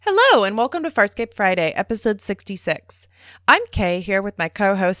Hello, and welcome to Farscape Friday, episode 66. I'm Kay, here with my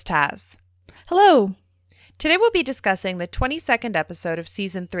co-host Taz. Hello. Today we'll be discussing the 22nd episode of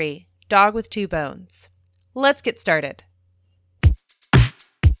Season 3, Dog with Two Bones. Let's get started.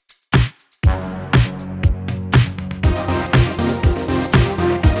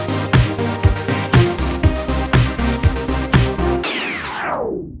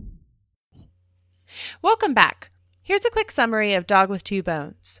 Welcome back. Here's a quick summary of Dog with Two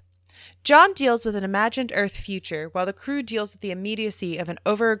Bones. John deals with an imagined Earth future, while the crew deals with the immediacy of an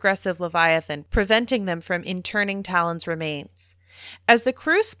over-aggressive Leviathan, preventing them from interning Talon's remains. As the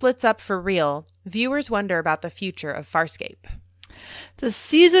crew splits up for real, viewers wonder about the future of Farscape. The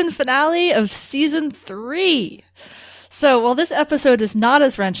season finale of Season 3. So, while this episode is not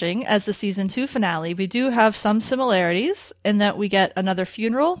as wrenching as the Season 2 finale, we do have some similarities in that we get another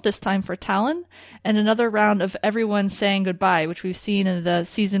funeral, this time for Talon, and another round of everyone saying goodbye, which we've seen in the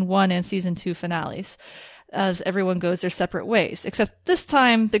Season 1 and Season 2 finales, as everyone goes their separate ways. Except this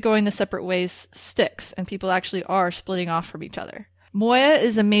time, the going the separate ways sticks, and people actually are splitting off from each other. Moya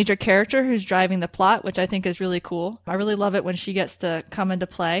is a major character who's driving the plot, which I think is really cool. I really love it when she gets to come into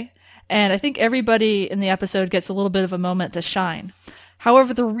play. And I think everybody in the episode gets a little bit of a moment to shine.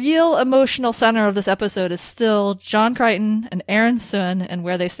 However, the real emotional center of this episode is still John Crichton and Aeryn Sun and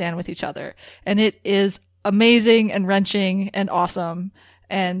where they stand with each other. And it is amazing and wrenching and awesome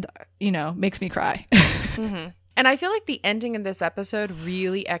and, makes me cry. Mm-hmm. And I feel like the ending of this episode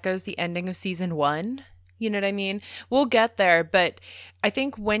really echoes the ending of Season 1. You know what I mean? We'll get there, but I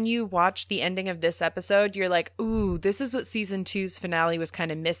think when you watch the ending of this episode, you're like, ooh, this is what Season 2's finale was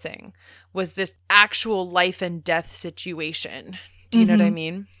kind of missing, was this actual life and death situation. Do you know what I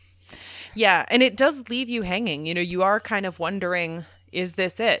mean? Yeah, and it does leave you hanging. You are kind of wondering, is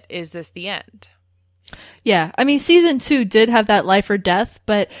this it? Is this the end? Yeah, I mean, Season 2 did have that life or death,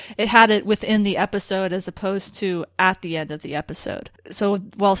 but it had it within the episode as opposed to at the end of the episode. So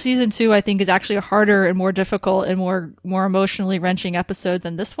while Season 2, I think, is actually a harder and more difficult and more emotionally wrenching episode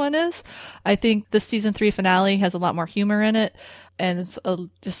than this one is, I think the Season 3 finale has a lot more humor in it, and it's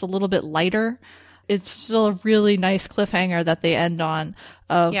just a little bit lighter. It's still a really nice cliffhanger that they end on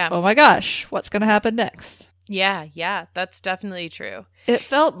of, Oh my gosh, what's going to happen next? Yeah, that's definitely true. It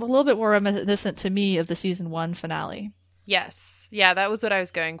felt a little bit more reminiscent to me of the Season 1 finale. Yes. Yeah, that was what I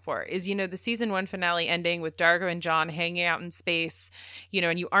was going for, is, the Season 1 finale ending with Dargo and John hanging out in space,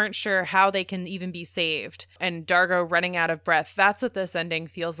 and you aren't sure how they can even be saved, and Dargo running out of breath. That's what this ending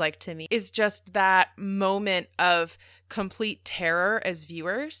feels like to me, is just that moment of complete terror as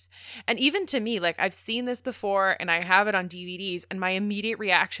viewers. And even to me, like, I've seen this before and I have it on DVDs, and my immediate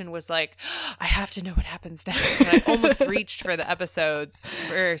reaction was like, I have to know what happens next. And I almost reached for the episodes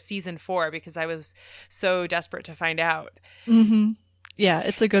for Season 4 because I was so desperate to find out. Mm-hmm. Yeah,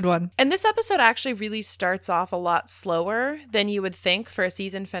 it's a good one. And this episode actually really starts off a lot slower than you would think for a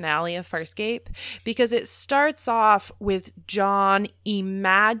season finale of Farscape, because it starts off with John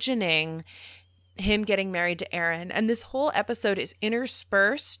imagining him getting married to Aeryn, and this whole episode is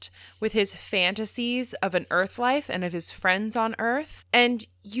interspersed with his fantasies of an Earth life and of his friends on Earth, and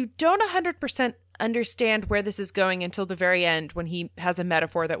you don't 100% understand where this is going until the very end, when he has a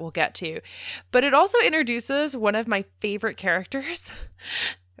metaphor that we'll get to. But it also introduces one of my favorite characters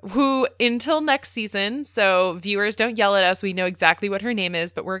who, until next season, so viewers don't yell at us, we know exactly what her name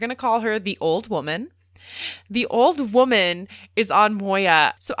is, but we're going to call her the Old Woman. The Old Woman is on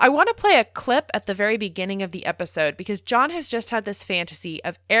Moya. So I want to play a clip at the very beginning of the episode, because John has just had this fantasy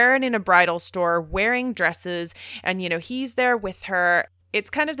of Aeryn in a bridal store wearing dresses, and, he's there with her. It's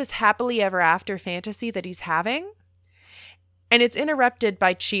kind of this happily ever after fantasy that he's having. And it's interrupted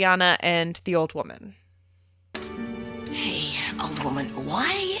by Chiana and the Old Woman. Hey, Old Woman,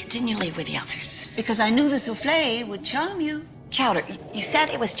 why didn't you leave with the others? Because I knew the souffle would charm you. Chowder. You said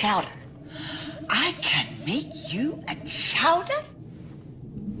it was chowder. I can make you a chowder?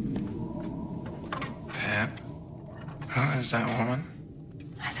 Pep? Who is that woman?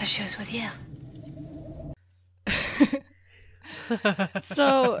 I thought she was with you.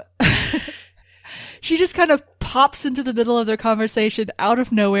 So she just kind of pops into the middle of their conversation out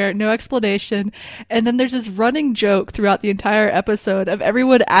of nowhere, no explanation. And then there's this running joke throughout the entire episode of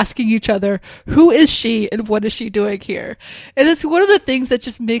everyone asking each other, who is she and what is she doing here? And it's one of the things that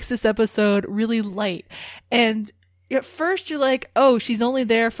just makes this episode really light. And at first you're like, oh, she's only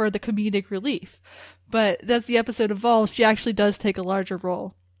there for the comedic relief. But as the episode evolves, she actually does take a larger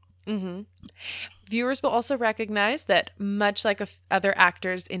role. Mm-hmm. Viewers will also recognize that, much like other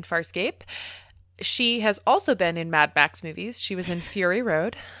actors in Farscape, she has also been in Mad Max movies. She was in Fury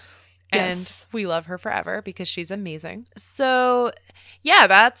Road. And Yes. we love her forever because she's amazing. So, yeah,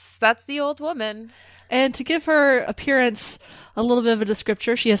 that's the old woman. And to give her appearance a little bit of a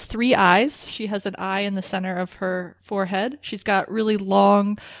descriptor, she has 3 eyes. She has an eye in the center of her forehead. She's got really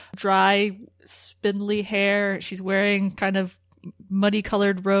long, dry, spindly hair. She's wearing kind of muddy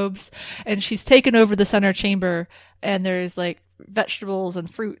colored robes, and she's taken over the center chamber, and there's like vegetables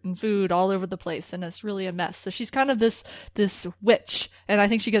and fruit and food all over the place, and it's really a mess. So she's kind of this witch, and I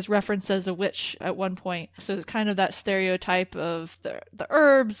think she gets referenced as a witch at one point. So it's kind of that stereotype of the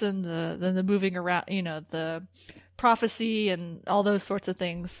herbs and the moving around, the prophecy and all those sorts of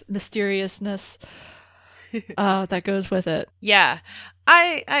things, mysteriousness that goes with it. Yeah.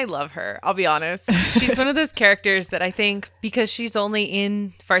 I love her. I'll be honest. She's one of those characters that I think because she's only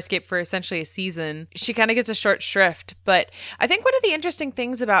in Farscape for essentially a season, she kind of gets a short shrift. But I think one of the interesting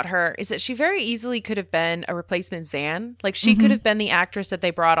things about her is that she very easily could have been a replacement Zan. Like she could have been the actress that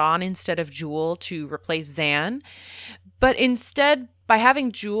they brought on instead of Jewel to replace Zan. But instead, by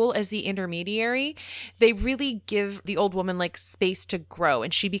having Jewel as the intermediary, they really give the old woman like space to grow,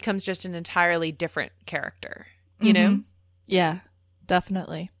 and she becomes just an entirely different character, you know? Yeah,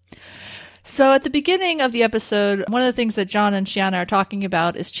 definitely. So at the beginning of the episode, one of the things that John and Chiana are talking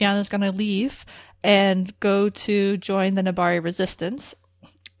about is Chiana's going to leave and go to join the Nabari resistance.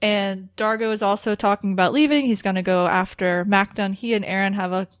 And Dargo is also talking about leaving. He's going to go after Macdon. He and Aeryn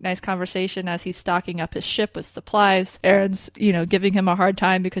have a nice conversation as he's stocking up his ship with supplies. Aaron's, giving him a hard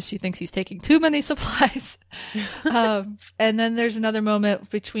time because she thinks he's taking too many supplies. And then there's another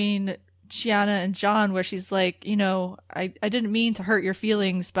moment between Chiana and John where she's like, I didn't mean to hurt your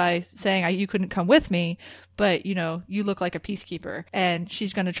feelings by saying you couldn't come with me, but, you look like a peacekeeper. And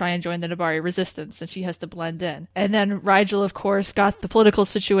she's going to try and join the Nabari resistance, and she has to blend in. And then Rigel, of course, got the political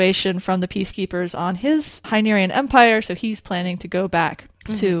situation from the peacekeepers on his Hynerian empire, so he's planning to go back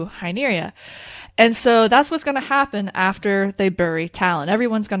to Hyneria. And so that's what's going to happen after they bury Talon.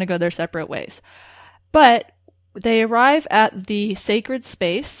 Everyone's going to go their separate ways. But they arrive at the sacred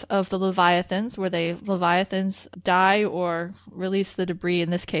space of the Leviathans, where Leviathans die or release the debris,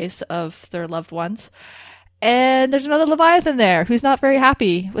 in this case, of their loved ones. And there's another Leviathan there who's not very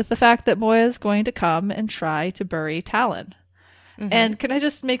happy with the fact that Moya is going to come and try to bury Talon. And can I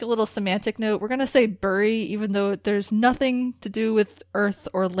just make a little semantic note? We're going to say bury, even though there's nothing to do with earth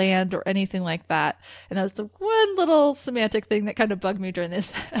or land or anything like that. And that was the one little semantic thing that kind of bugged me during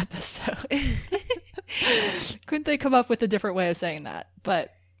this episode. Couldn't they come up with a different way of saying that? But,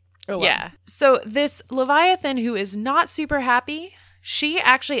 oh well. Yeah. So this Leviathan who is not super happy, she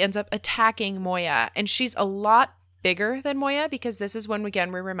actually ends up attacking Moya, and she's a lot bigger than Moya, because this is when,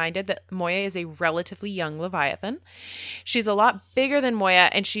 again, we're reminded that Moya is a relatively young Leviathan. She's a lot bigger than Moya,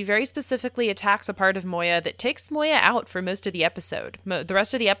 and she very specifically attacks a part of Moya that takes Moya out for most of the episode. The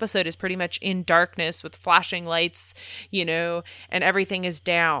rest of the episode is pretty much in darkness with flashing lights, and everything is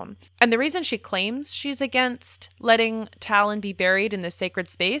down. And the reason she claims she's against letting Talon be buried in this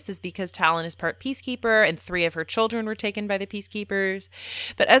sacred space is because Talon is part peacekeeper, and 3 of her children were taken by the peacekeepers.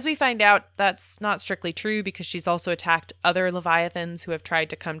 But as we find out, that's not strictly true, because she's also attacked other Leviathans who have tried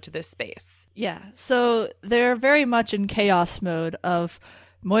to come to this space. Yeah, so they're very much in chaos mode of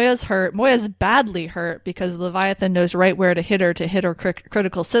Moya's hurt. Moya's badly hurt because Leviathan knows right where to hit her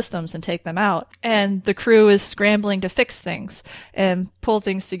critical systems and take them out. And the crew is scrambling to fix things and pull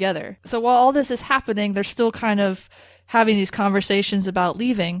things together. So while all this is happening, they're still kind of having these conversations about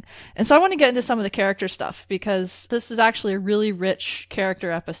leaving. And so I want to get into some of the character stuff, because this is actually a really rich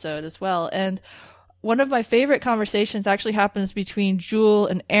character episode as well. And one of my favorite conversations actually happens between Jewel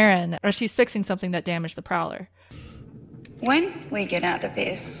and Aeryn, as she's fixing something that damaged the Prowler. When we get out of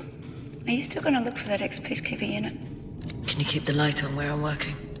this, are you still going to look for that ex-peacekeeper unit? Can you keep the light on where I'm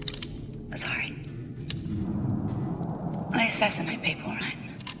working? Sorry. I assassinate people, right?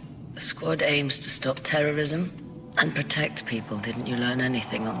 The squad aims to stop terrorism and protect people. Didn't you learn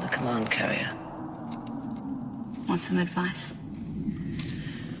anything on the command carrier? Want some advice?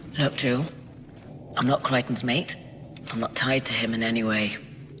 Look, Jewel, I'm not Crichton's mate. I'm not tied to him in any way.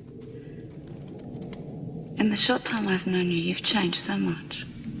 In the short time I've known you, you've changed so much.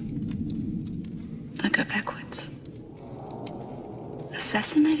 Don't go backwards.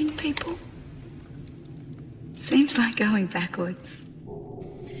 Assassinating people? Seems like going backwards.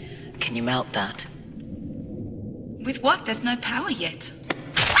 Can you melt that? With what? There's no power yet.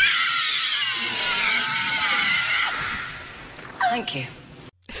 Thank you.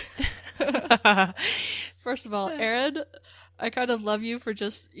 First of all, Aeryn, I kind of love you for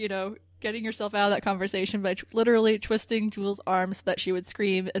just, getting yourself out of that conversation by literally twisting Jewel's arm so that she would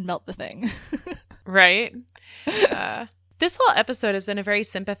scream and melt the thing. Right? This whole episode has been a very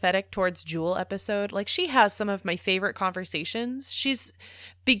sympathetic towards Jewel episode. Like, she has some of my favorite conversations. She's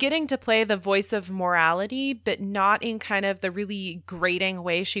beginning to play the voice of morality, but not in kind of the really grating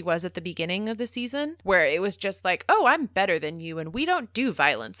way she was at the beginning of the season, where it was just like, oh, I'm better than you and we don't do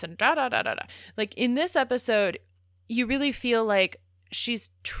violence and da da da da da. Like, in this episode, you really feel like she's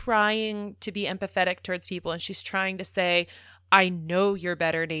trying to be empathetic towards people, and she's trying to say, I know your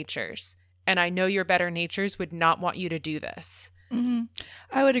better natures. And I know your better natures would not want you to do this. Mm-hmm.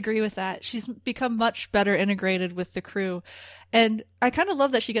 I would agree with that. She's become much better integrated with the crew. And I kind of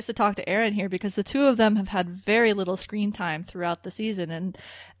love that she gets to talk to Aeryn here, because the two of them have had very little screen time throughout the season.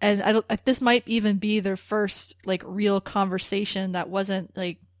 And this might even be their first like real conversation that wasn't,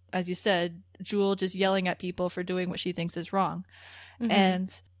 like, as you said, Jewel just yelling at people for doing what she thinks is wrong. Mm-hmm.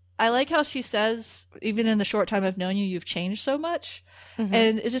 And I like how she says, even in the short time I've known you, you've changed so much. Mm-hmm.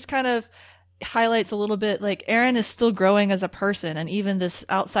 And it just kind of highlights a little bit, like, Aeryn is still growing as a person, and even this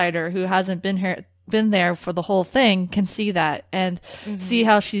outsider who hasn't been there for the whole thing can see that and see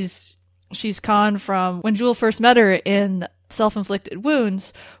how she's gone from when Jewel first met her in Self-Inflicted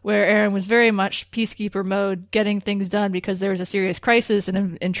Wounds, where Aeryn was very much peacekeeper mode, getting things done because there was a serious crisis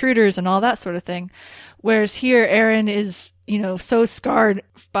and intruders and all that sort of thing. Whereas here, Aeryn is, so scarred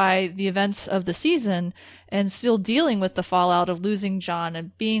by the events of the season and still dealing with the fallout of losing John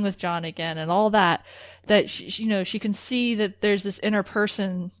and being with John again and all that she can see that there's this inner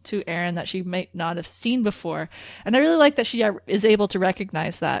person to Aeryn that she might not have seen before. And I really like that she is able to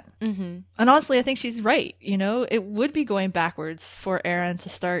recognize that. Mm-hmm. And honestly, I think she's right. It would be going backwards for Aeryn to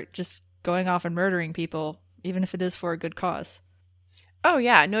start just going off and murdering people, even if it is for a good cause. Oh,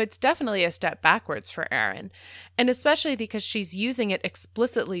 yeah. No, it's definitely a step backwards for Aeryn. And especially because she's using it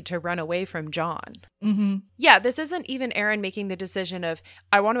explicitly to run away from John. Mm-hmm. Yeah, this isn't even Aeryn making the decision of,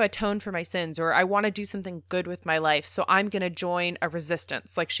 I want to atone for my sins, or I want to do something good with my life, so I'm going to join a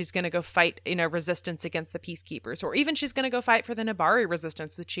resistance. Like, she's going to go fight in a resistance against the Peacekeepers, or even she's going to go fight for the Nabari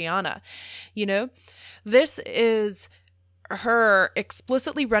resistance with Chiana. This is her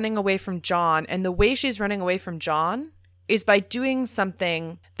explicitly running away from John, and the way she's running away from John is by doing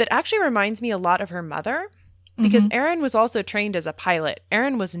something that actually reminds me a lot of her mother, because Aeryn was also trained as a pilot.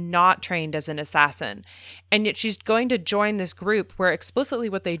 Aeryn was not trained as an assassin. And yet she's going to join this group where explicitly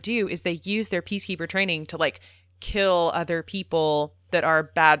what they do is they use their peacekeeper training to, like, kill other people that are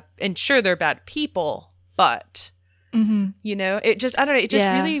bad. And sure, they're bad people, but, it just, I don't know, it just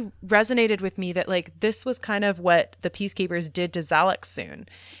really resonated with me that, like, this was kind of what the peacekeepers did to Xalak soon.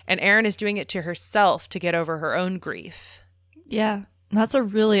 And Aeryn is doing it to herself to get over her own grief. Yeah, that's a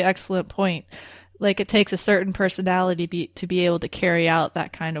really excellent point. Like, it takes a certain personality to be able to carry out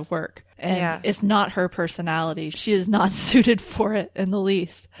that kind of work. And it's not her personality. She is not suited for it in the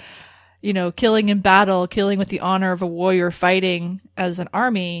least. Killing in battle, killing with the honor of a warrior, fighting as an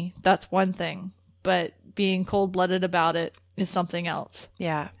army, that's one thing. But being cold-blooded about it is something else.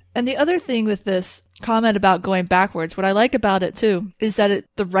 Yeah. And the other thing with this comment about going backwards, what I like about it too, is that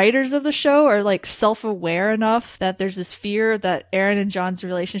the writers of the show are, like, self-aware enough that there's this fear that Aeryn and John's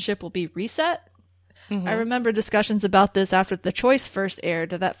relationship will be reset. Mm-hmm. I remember discussions about this after The Choice first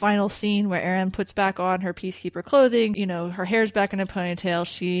aired, that final scene where Aeryn puts back on her peacekeeper clothing, her hair's back in a ponytail.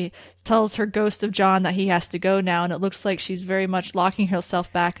 She tells her ghost of John that he has to go now, and it looks like she's very much locking herself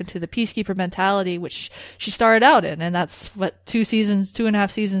back into the peacekeeper mentality, which she started out in. And that's what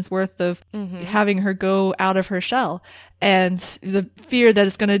 2.5 seasons worth of having her go out of her shell. And the fear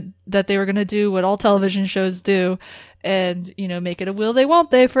that they were gonna do what all television shows do and, make it a will they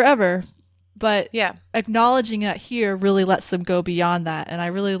won't they forever. But acknowledging that here really lets them go beyond that. And I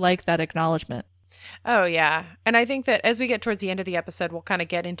really like that acknowledgement. Oh, yeah. And I think that as we get towards the end of the episode, we'll kind of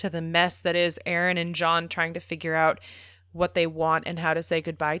get into the mess that is Aeryn and John trying to figure out what they want and how to say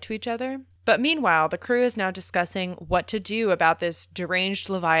goodbye to each other. But meanwhile, the crew is now discussing what to do about this deranged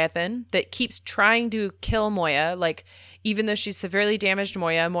Leviathan that keeps trying to kill Moya. Like, even though she's severely damaged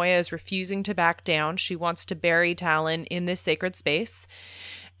Moya is refusing to back down. She wants to bury Talon in this sacred space.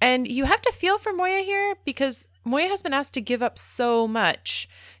 And you have to feel for Moya here, because Moya has been asked to give up so much,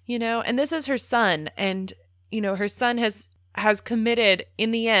 and this is her son. And, her son has committed, in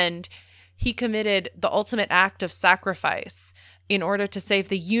the end, he committed the ultimate act of sacrifice in order to save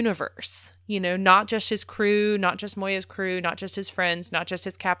the universe, not just his crew, not just Moya's crew, not just his friends, not just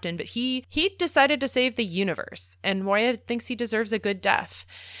his captain, but he decided to save the universe. And Moya thinks he deserves a good death.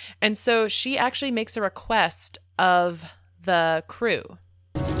 And so she actually makes a request of the crew.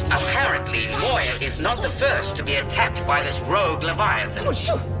 Apparently, Moya is not the first to be attacked by this rogue Leviathan.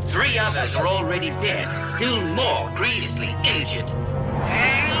 3 others are already dead, still more grievously injured.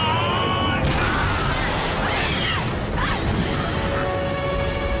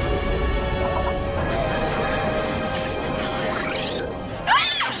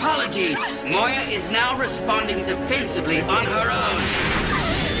 apologies. Moya is now responding defensively on her own.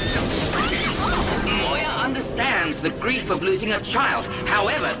 Moya understands the grief of losing a child.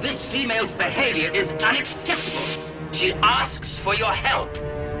 However, this female's behavior is unacceptable. She asks for your help.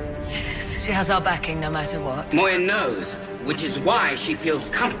 She has our backing no matter what. Moya knows, which is why she feels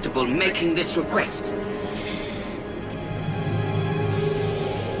comfortable making this request.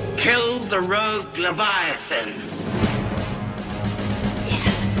 Kill the rogue Leviathan.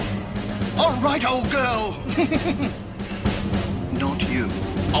 Yes. All right, old girl. Not you.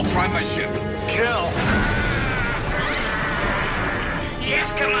 I'll prime my ship. Kill.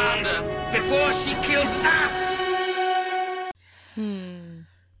 Yes, Commander. Before she kills us.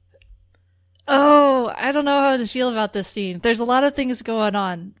 Oh, I don't know how to feel about this scene. There's a lot of things going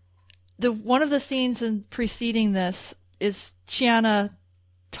on. One of the scenes in preceding this is Chiana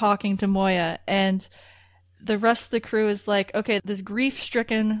talking to Moya, and the rest of the crew is like, okay, this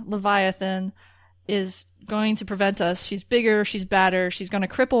grief-stricken Leviathan is going to prevent us. She's bigger, she's badder, she's going to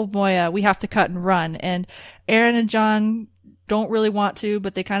cripple Moya. We have to cut and run. And Aeryn and John don't really want to,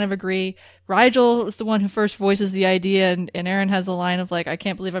 but they kind of agree. Rigel is the one who first voices the idea, and Aeryn has a line of like, I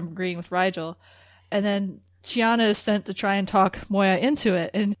can't believe I'm agreeing with Rigel. And then Chiana is sent to try and talk Moya into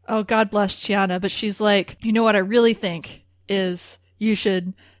it. And oh, God bless Chiana, but she's like, you know what I really think is we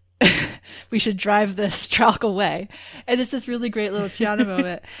should drive this Tralk away. And it's this really great little Chiana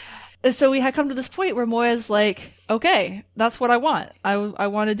moment. And so we had come to this point where Moya's like, okay, that's what I want. I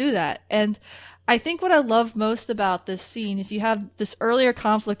want to do that. And I think what I love most about this scene is you have this earlier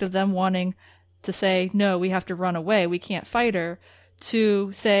conflict of them wanting to say, no, we have to run away. We can't fight her,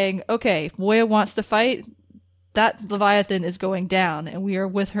 to saying, okay, Moya wants to fight. That Leviathan is going down and we are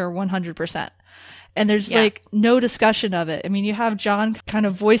with her 100%. And there's like no discussion of it. I mean, you have John kind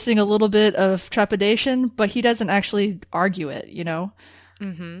of voicing a little bit of trepidation, but he doesn't actually argue it, you know?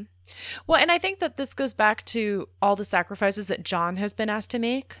 Mm-hmm. Well, and I think that this goes back to all the sacrifices that John has been asked to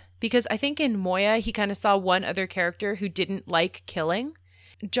make. Because I think in Moya, he kind of saw one other character who didn't like killing.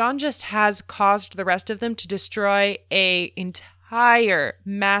 John just has caused the rest of them to destroy a entire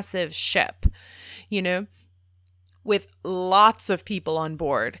massive ship, you know, with lots of people on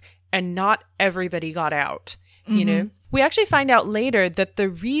board, and not everybody got out, you know. We actually find out later that the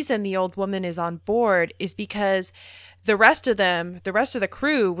reason the old woman is on board is because the rest of the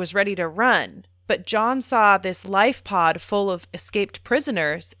crew was ready to run. But John saw this life pod full of escaped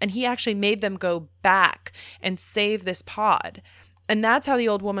prisoners, and he actually made them go back and save this pod. And that's how the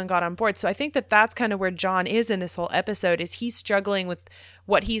old woman got on board. So I think that that's kind of where John is in this whole episode, is he's struggling with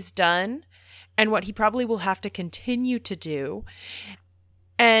what he's done and what he probably will have to continue to do.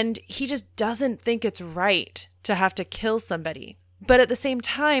 And he just doesn't think it's right to have to kill somebody. But at the same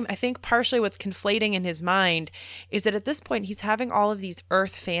time, I think partially what's conflating in his mind is that at this point, he's having all of these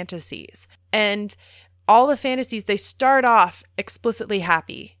Earth fantasies. And all the fantasies, they start off explicitly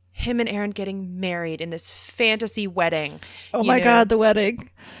happy. Him and Aeryn getting married in this fantasy wedding. Oh my God, the wedding.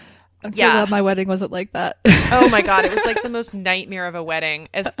 I'm so glad my wedding wasn't like that. Oh my God, it was like the most nightmare of a wedding.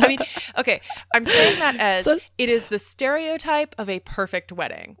 Okay, I'm saying that as it is the stereotype of a perfect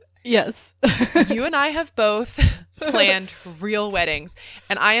wedding. Yes. You and I have both planned real weddings.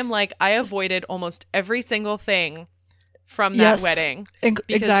 And I am like, I avoided almost every single thing from that wedding.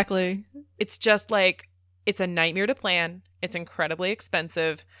 Exactly. It's just like, it's a nightmare to plan. It's incredibly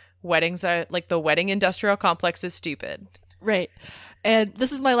expensive. Weddings are like, the wedding industrial complex is stupid. Right. And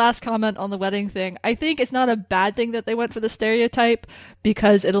this is my last comment on the wedding thing. I think it's not a bad thing that they went for the stereotype,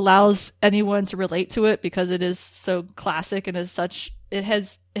 because it allows anyone to relate to it, because it is so classic and is such, it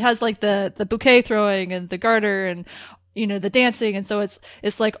has like the bouquet throwing and the garter and, you know, the dancing. And so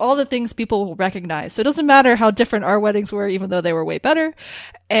it's like all the things people will recognize. So it doesn't matter how different our weddings were, even though they were way better.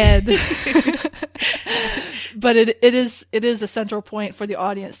 And, but it is a central point for the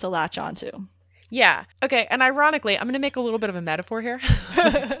audience to latch onto. Yeah. Okay. And ironically, I'm going to make a little bit of a metaphor here.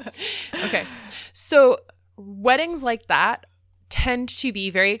 Okay. So weddings like that tend to be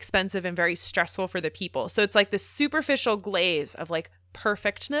very expensive and very stressful for the people. So it's like this superficial glaze of like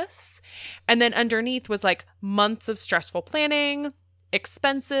perfectness. And then underneath was like months of stressful planning,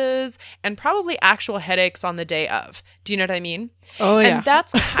 expenses, and probably actual headaches on the day of. Do you know what I mean? Oh, yeah. And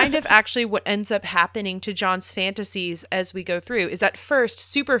that's kind of actually what ends up happening to John's fantasies as we go through, is at first,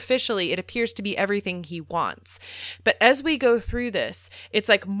 superficially, it appears to be everything he wants. But as we go through this, it's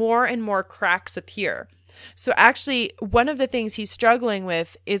like more and more cracks appear. So actually, one of the things he's struggling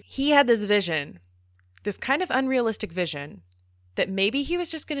with is he had this vision, this kind of unrealistic vision, that maybe he was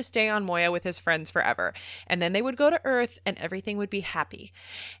just going to stay on Moya with his friends forever. And then they would go to Earth and everything would be happy.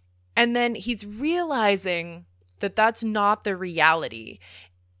 And then he's realizing that that's not the reality.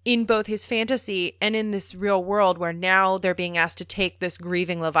 in both his fantasy and in this real world where now they're being asked to take this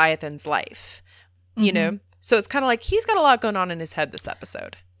grieving Leviathan's life, you know? So it's kind of like he's got a lot going on in his head this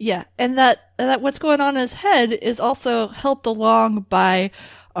episode. Yeah, and that what's going on in his head is also helped along by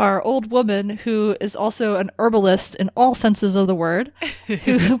our old woman, who is also an herbalist in all senses of the word,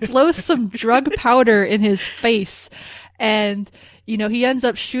 who blows some drug powder in his face, and he ends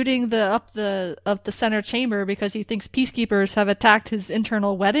up shooting up the center chamber because he thinks peacekeepers have attacked his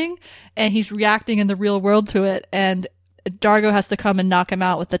internal wedding, and he's reacting in the real world to it, and Dargo has to come and knock him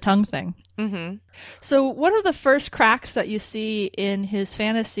out with the tongue thing. Mm-hmm. So one of the first cracks that you see in his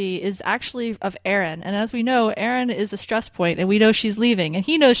fantasy is actually of Aeryn. And as we know, Aeryn is a stress point, and we know she's leaving, and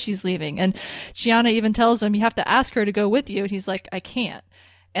he knows she's leaving. And Gianna even tells him, you have to ask her to go with you. And he's like, I can't.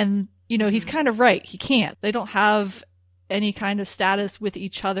 And, he's kind of right. He can't. They don't have any kind of status with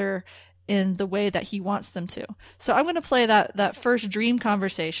each other in the way that he wants them to. So I'm going to play that first dream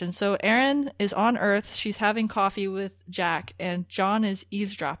conversation. So Aeryn is on Earth. She's having coffee with Jack, and John is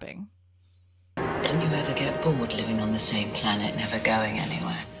eavesdropping. Don't you ever get bored living on the same planet, never going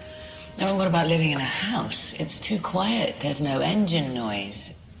anywhere? No, what about living in a house? It's too quiet. There's no engine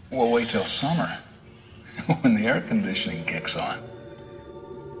noise. Well, wait till summer, when the air conditioning kicks on.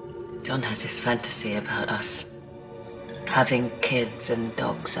 John has this fantasy about us having kids and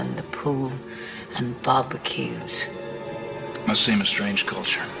dogs and the pool and barbecues. Must seem a strange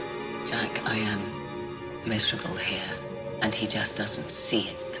culture. Jack, I am miserable here, and he just doesn't see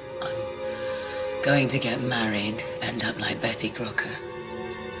it. I'm going to get married, end up like Betty Crocker.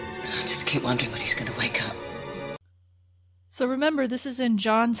 I just keep wondering when he's going to wake up. So remember, this is in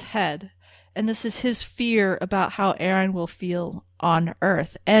John's head, and this is his fear about how Aeryn will feel on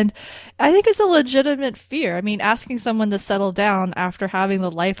Earth. And I think it's a legitimate fear. I mean, asking someone to settle down after having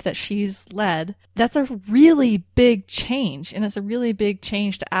the life that she's led, that's a really big change. And it's a really big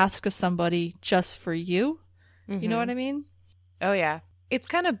change to ask of somebody just for you. Mm-hmm. You know what I mean? Oh, yeah. It's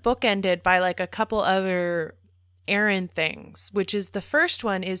kind of bookended by like a couple other Aeryn things, which is the first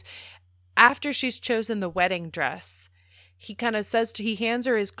one is after she's chosen the wedding dress, he kind of says he hands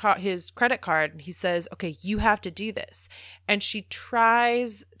her his credit card, and he says, okay, you have to do this. And she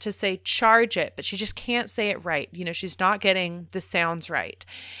tries to say charge it, but she just can't say it right. She's not getting the sounds right.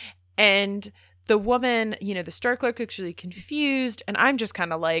 And the woman, the store clerk looks really confused, and I'm just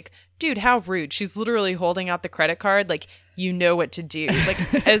kind of like, dude, how rude. She's literally holding out the credit card like, you know what to do.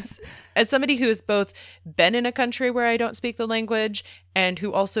 Like, as somebody who has both been in a country where I don't speak the language and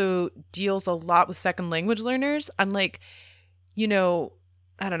who also deals a lot with second language learners, I'm like,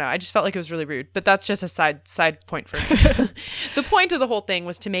 I don't know. I just felt like it was really rude, but that's just a side point for me. The point of the whole thing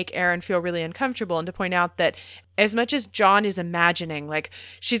was to make Aeryn feel really uncomfortable and to point out that as much as John is imagining, like,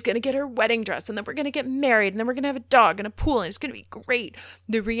 she's going to get her wedding dress and then we're going to get married and then we're going to have a dog and a pool and it's going to be great.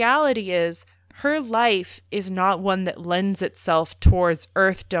 The reality is her life is not one that lends itself towards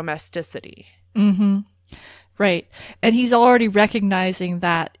Earth domesticity. Mm-hmm. Right. And he's already recognizing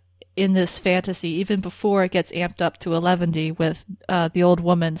that in this fantasy, even before it gets amped up to 11 with the old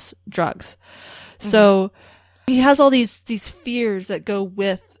woman's drugs. Mm-hmm. So he has all these fears that go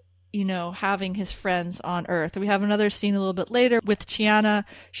with, having his friends on Earth. We have another scene a little bit later with Chiana.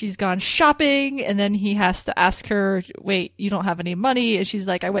 She's gone shopping, and then he has to ask her, wait, you don't have any money? And she's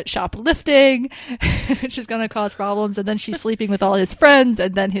like, I went shoplifting, which is going to cause problems. And then she's sleeping with all his friends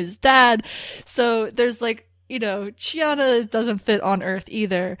and then his dad. So there's like, Chiana doesn't fit on Earth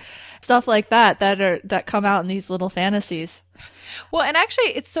either. Stuff like that come out in these little fantasies. Well, and actually,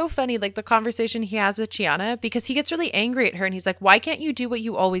 it's so funny, like the conversation he has with Chiana, because he gets really angry at her and he's like, why can't you do what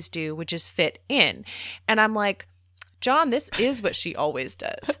you always do, which is fit in? And I'm like, John, this is what she always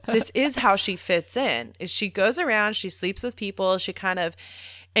does. This is how she fits in, is she goes around, she sleeps with people,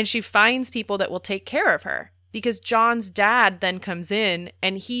 and she finds people that will take care of her. Because John's dad then comes in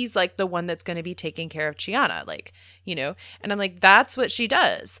and he's like the one that's going to be taking care of Chiana, and I'm like, that's what she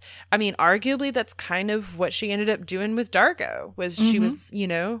does. I mean, arguably that's kind of what she ended up doing with Dargo was she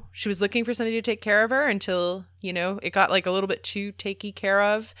was looking for somebody to take care of her until, it got like a little bit too takey care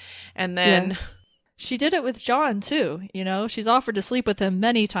of. And then she did it with John too. She's offered to sleep with him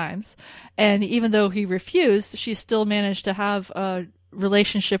many times. And even though he refused, she still managed to have a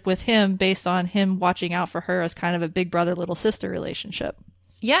relationship with him based on him watching out for her as kind of a big brother, little sister relationship.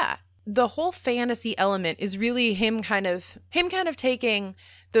 Yeah. The whole fantasy element is really him kind of taking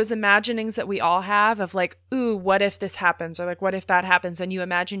those imaginings that we all have of like, ooh, what if this happens? Or like, what if that happens? And you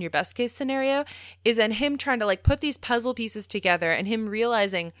imagine your best case scenario is in him trying to like put these puzzle pieces together and him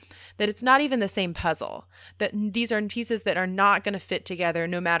realizing that it's not even the same puzzle, that these are pieces that are not going to fit together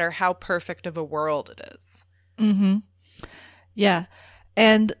no matter how perfect of a world it is. Mm-hmm. Yeah.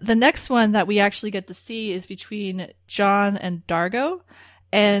 And the next one that we actually get to see is between John and Dargo.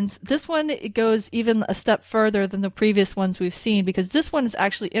 And this one, it goes even a step further than the previous ones we've seen, because this one is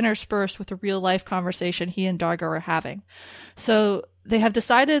actually interspersed with a real life conversation he and Dargo are having. So they have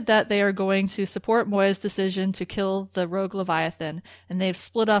decided that they are going to support Moya's decision to kill the rogue Leviathan, and they've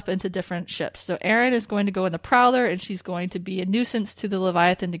split up into different ships. So Aeryn is going to go in the Prowler, and she's going to be a nuisance to the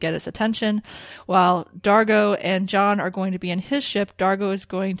Leviathan to get its attention, while Dargo and John are going to be in his ship. Dargo is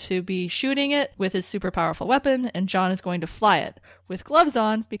going to be shooting it with his super powerful weapon, and John is going to fly it with gloves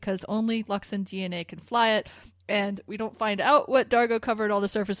on, because only Luxon DNA can fly it, and we don't find out what Dargo covered all the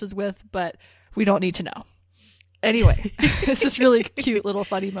surfaces with, but we don't need to know. Anyway, it's this really cute little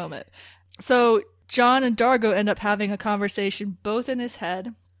funny moment. So John and Dargo end up having a conversation both in his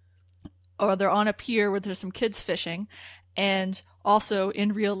head, or they're on a pier where there's some kids fishing, and also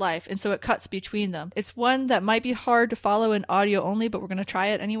in real life. And so it cuts between them. It's one that might be hard to follow in audio only, but we're going to try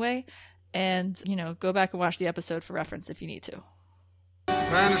it anyway. And, go back and watch the episode for reference if you need to.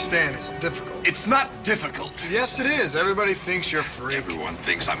 I understand it's difficult. It's not difficult. Yes, it is. Everybody thinks you're a freak. Everyone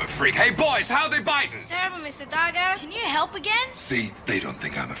thinks I'm a freak. Hey, boys, how they biting? Terrible, Mr. Dargo. Can you help again? See, they don't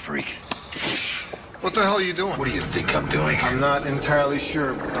think I'm a freak. What the hell are you doing? What do you think I'm doing? I'm not entirely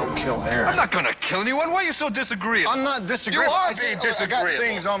sure, but don't kill Aeryn. I'm not gonna kill anyone. Why are you so disagreeable? I'm not disagreeable. You are being disagreeable. I got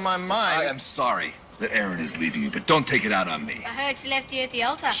things on my mind. I am sorry that Aeryn is leaving you, but don't take it out on me. I heard she left you at the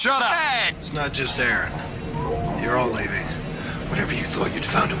altar. Shut up! Hey! It's not just Aeryn. You're all leaving. Whenever you thought you'd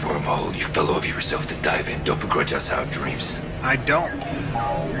found a wormhole, you fell over yourself to dive in. Don't begrudge us our dreams. I don't.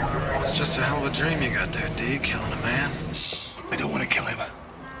 It's just a hell of a dream you got there, D, killing a man. I don't want to kill him.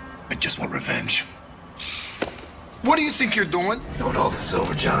 I just want revenge. What do you think you're doing? When all this is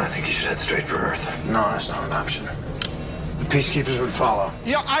over, John, I think you should head straight for Earth. No, that's not an option. The Peacekeepers would follow.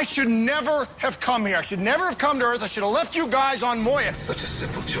 Yeah, I should never have come here. I should never have come to Earth. I should have left you guys on Moya. Such a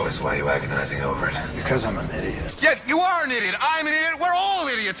simple choice. Why are you agonizing over it? Because I'm an idiot. Yeah, you are an idiot. I'm an idiot. We're all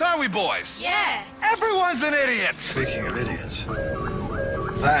idiots, aren't we, boys? Yeah. Everyone's an idiot. Speaking of idiots,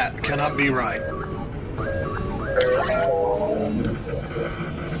 that cannot be right.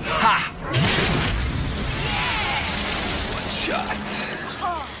 Ha! One shot.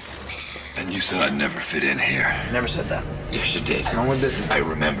 And you said I'd never fit in here. Never said that. Yes, you did. No one didn't. I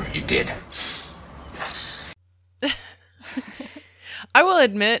remember you did. I will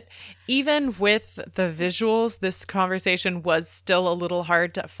admit, even with the visuals, this conversation was still a little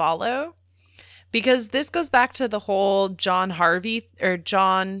hard to follow, because this goes back to the whole John Harvey or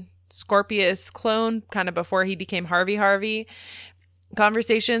John Scorpius clone, kind of before he became Harvey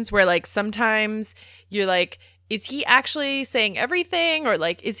conversations, where like sometimes you're like, is he actually saying everything, or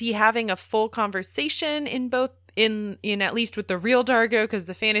like is he having a full conversation in both in at least with the real Dargo, because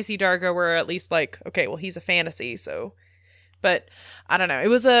the fantasy Dargo were at least like, okay, well, he's a fantasy, so. But I don't know. It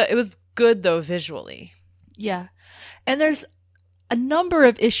was good though visually. Yeah. And there's a number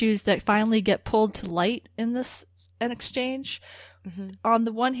of issues that finally get pulled to light in this exchange. Mm-hmm. On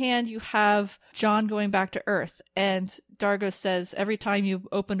the one hand, you have John going back to Earth, and Dargo says, every time you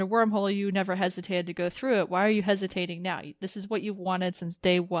opened a wormhole, you never hesitated to go through it. Why are you hesitating now? This is what you've wanted since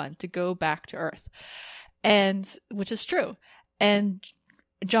day one, to go back to Earth. And which is true. And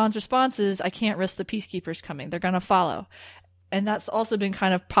John's response is, I can't risk the Peacekeepers coming. They're going to follow. And that's also been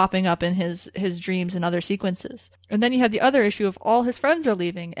kind of popping up in his dreams and other sequences. And then you have the other issue of all his friends are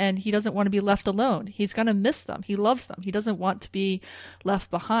leaving, and he doesn't want to be left alone. He's going to miss them. He loves them. He doesn't want to be left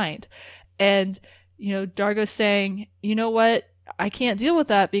behind. And, Dargo's saying, you know what? I can't deal with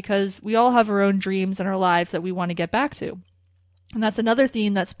that, because we all have our own dreams and our lives that we want to get back to. And that's another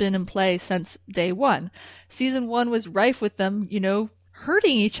theme that's been in play since day one. Season 1 was rife with them,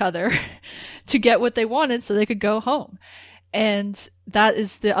 hurting each other to get what they wanted so they could go home. And that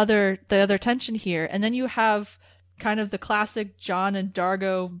is the other tension here. And then you have kind of the classic John and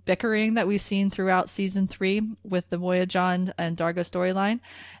Dargo bickering that we've seen throughout season 3 with the Moya, John, and Dargo storyline.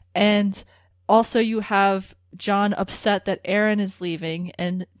 And also you have John upset that Aeryn is leaving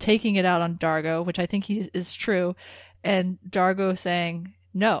and taking it out on Dargo, which I think is true. And Dargo saying,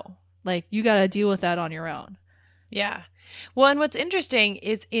 no, like, you got to deal with that on your own. Yeah. Well, and what's interesting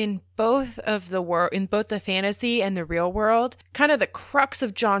is in both the fantasy and the real world, kind of the crux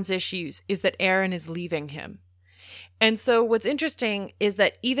of John's issues is that Aeryn is leaving him. And so what's interesting is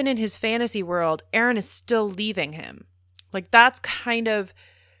that even in his fantasy world, Aeryn is still leaving him. Like, that's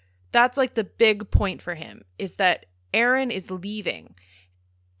like the big point for him, is that Aeryn is leaving.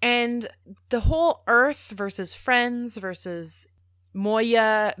 And the whole Earth versus friends versus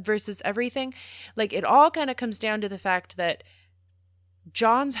Moya versus everything, like, it all kind of comes down to the fact that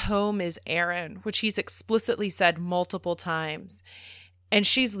John's home is Aeryn, which he's explicitly said multiple times. and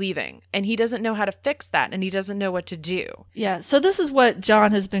she's leaving, and he doesn't know how to fix that, and he doesn't know what to do. Yeah, so this is what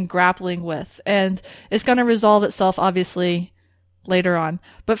John has been grappling with, and it's going to resolve itself, obviously, later on.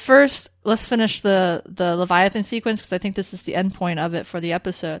 But first, let's finish the Leviathan sequence, because I think this is the end point of it for the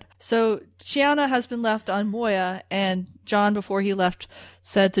episode. So Chiana has been left on Moya, and John, before he left,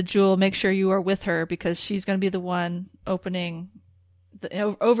 said to Jewel, make sure you are with her, because she's going to be the one overseeing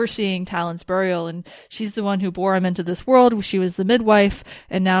Talon's burial, and she's the one who bore him into this world. She was the midwife,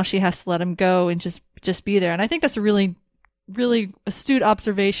 and now she has to let him go and just be there. And I think that's a really, really astute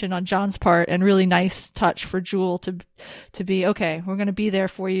observation on John's part, and really nice touch for Jewel to be, okay, we're going to be there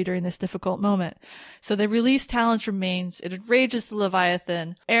for you during this difficult moment. So they release Talon's remains. It enrages the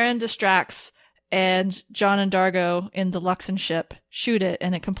Leviathan. Aeryn distracts, and John and Dargo in the Luxon ship shoot it,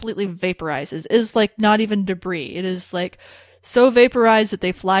 and it completely vaporizes. It is like not even debris. It is like so vaporized that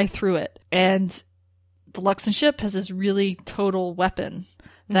they fly through it. And the Luxon ship has this really total weapon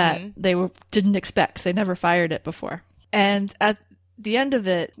that they didn't expect, because they never fired it before. And at the end of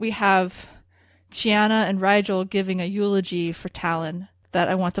it, we have Chiana and Rigel giving a eulogy for Talon that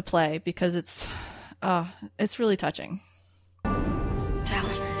I want to play, because it's really touching.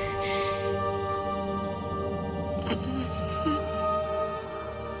 Talon.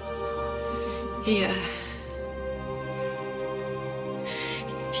 He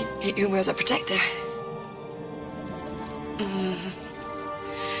was a protector. Our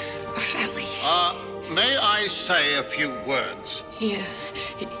family. May I say a few words? He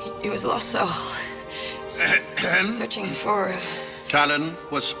was a lost soul. Searching for... Talon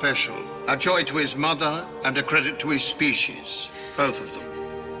was special. A joy to his mother and a credit to his species. Both of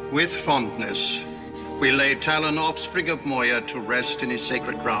them. With fondness, we lay Talon, offspring of Moya, to rest in his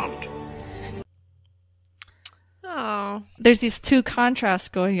sacred ground. Oh. There's these two contrasts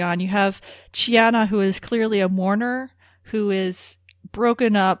going on. You have Chiana, who is clearly a mourner, who is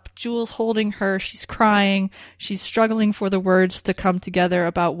broken up. Jewel's holding her. She's crying. She's struggling for the words to come together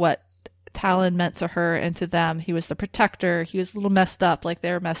about what Talon meant to her and to them. He was the protector. He was a little messed up, like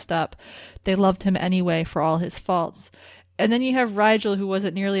they were messed up. They loved him anyway for all his faults. And then you have Rigel, who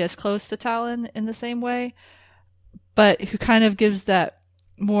wasn't nearly as close to Talon in the same way, but who kind of gives that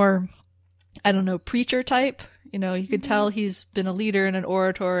more, I don't know, preacher type. You know, you could tell he's been a leader and an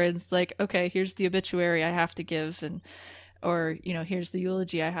orator, and it's like, okay, here's the obituary I have to give, or, you know, here's the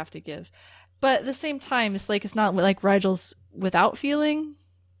eulogy I have to give. But at the same time, it's like, it's not like Rigel's without feeling.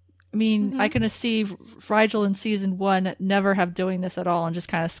 I mean, I can see Rigel in season 1 never have doing this at all and just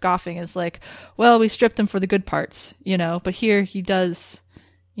kind of scoffing. It's like, well, we stripped him for the good parts, you know, but here he does,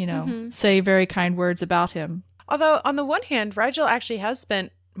 you know, say very kind words about him. Although, on the one hand, Rigel actually has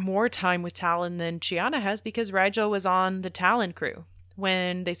spent more time with Talon than Chiana has, because Rigel was on the Talon crew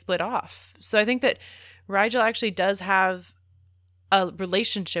when they split off. So I think that Rigel actually does have a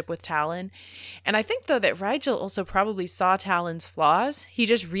relationship with Talon. And I think, though, that Rigel also probably saw Talon's flaws. He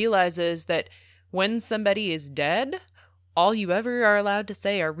just realizes that when somebody is dead, all you ever are allowed to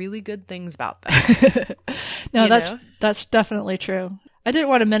say are really good things about them. No, that's definitely true. I didn't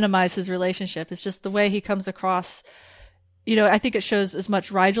want to minimize his relationship. It's just the way he comes across. You know, I think it shows as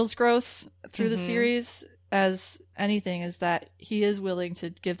much Rigel's growth through the series as anything, is that he is willing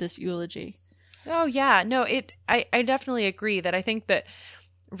to give this eulogy. Oh, yeah. No, I definitely agree that I think that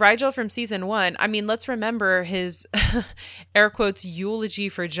Rigel from season 1, I mean, let's remember his air quotes eulogy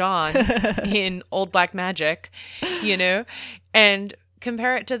for John in Old Black Magic, you know, and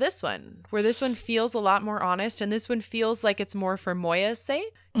compare it to this one, where this one feels a lot more honest, and this one feels like it's more for Moya's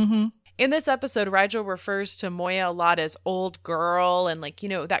sake. Mm-hmm. In this episode, Rigel refers to Moya a lot as old girl, and, like, you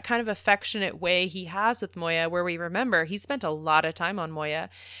know, that kind of affectionate way he has with Moya, where we remember he spent a lot of time on Moya.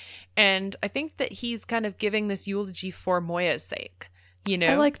 And I think that he's kind of giving this eulogy for Moya's sake, you know?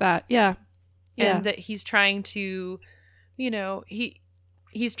 I like that. Yeah. And that he's trying to, you know,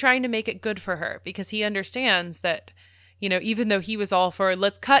 he's trying to make it good for her, because he understands that, you know, even though he was all for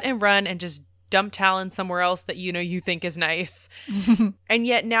let's cut and run and just dump Talon somewhere else that, you know, you think is nice. And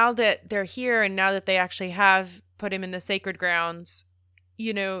yet now that they're here, and now that they actually have put him in the sacred grounds,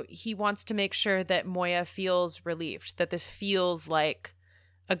 you know, he wants to make sure that Moya feels relieved, that this feels like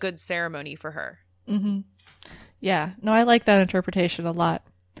a good ceremony for her. Mm-hmm. Yeah. No, I like that interpretation a lot.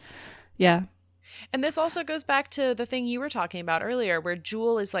 Yeah. And this also goes back to the thing you were talking about earlier, where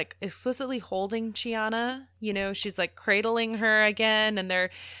Jewel is like explicitly holding Chiana. You know, she's like cradling her again, and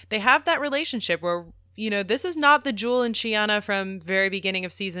they have that relationship where, you know, this is not the Jewel and Chiana from very beginning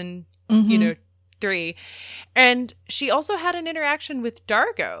of season, you know, 3. And she also had an interaction with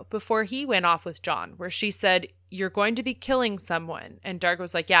Dargo before he went off with John, where she said, "You're going to be killing someone," and Dargo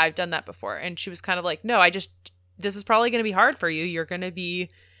was like, "Yeah, I've done that before," and she was kind of like, "No, I just this is probably going to be hard for you. You're going to be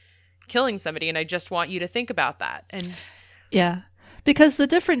killing somebody, and I just want you to think about that. And yeah, because the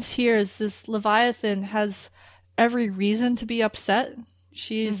difference here is this Leviathan has every reason to be upset.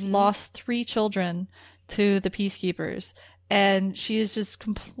 She's lost 3 children to the Peacekeepers, and she is just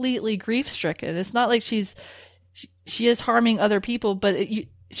completely grief-stricken. It's not like she is harming other people, but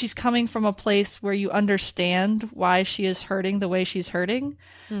she's coming from a place where you understand why she is hurting the way she's hurting.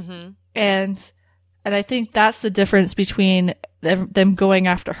 And I think that's the difference between them going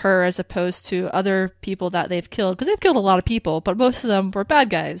after her as opposed to other people that they've killed. Because they've killed a lot of people, but most of them were bad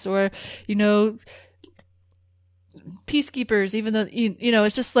guys or, you know, peacekeepers, even though, you know,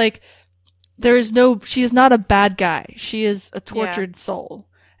 it's just like she's not a bad guy. She is a tortured soul.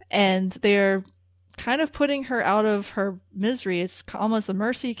 And they're kind of putting her out of her misery. It's almost a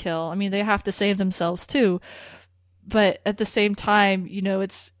mercy kill. I mean, they have to save themselves too. But at the same time, you know,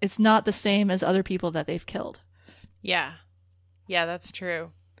 it's not the same as other people that they've killed. Yeah. Yeah, that's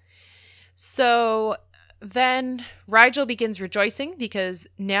true. So then Rigel begins rejoicing because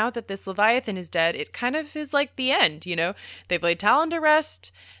now that this Leviathan is dead, it kind of is like the end, you know? They've laid Talon to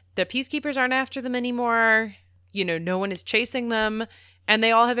rest. The Peacekeepers aren't after them anymore. You know, no one is chasing them. And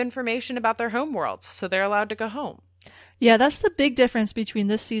they all have information about their home worlds, so they're allowed to go home. Yeah, that's the big difference between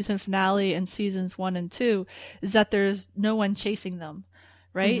this season finale and seasons 1 and 2, is that there's no one chasing them,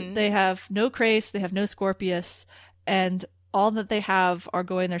 right? They have no Krace, they have no Scorpius, and all that they have are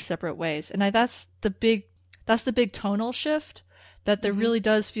going their separate ways. And that's the big tonal shift, that there really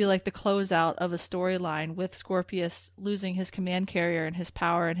does feel like the closeout of a storyline with Scorpius losing his command carrier and his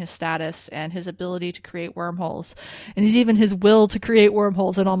power and his status and his ability to create wormholes. And he's even his will to create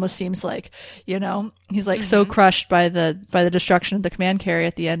wormholes, it almost seems like, you know, he's like so crushed by the destruction of the command carrier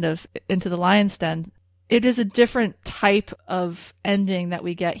at the end of Into the Lion's Den. It is a different type of ending that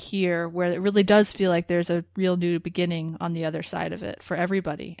we get here, where it really does feel like there's a real new beginning on the other side of it for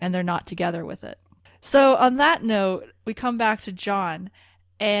everybody, and they're not together with it. So on that note, we come back to John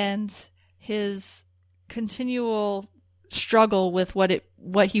and his continual struggle with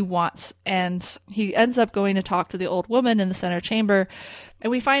what he wants, and he ends up going to talk to the old woman in the center chamber,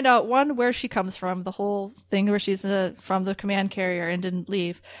 and we find out, one, where she comes from, the whole thing where she's from the command carrier and didn't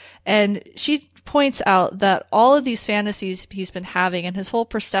leave, and she points out that all of these fantasies he's been having and his whole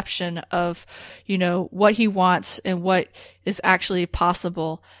perception of, you know, what he wants and what is actually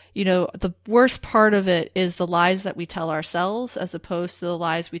possible, you know, the worst part of it is the lies that we tell ourselves as opposed to the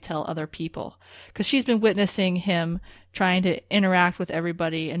lies we tell other people. Because she's been witnessing him trying to interact with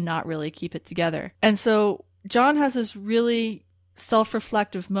everybody and not really keep it together. And so John has this really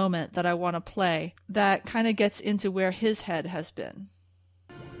self-reflective moment that I want to play that kind of gets into where his head has been.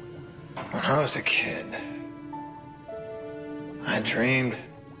 When I was a kid, I dreamed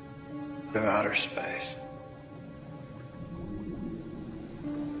of outer space.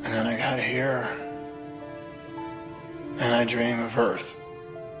 And then I got here, and I dream of Earth.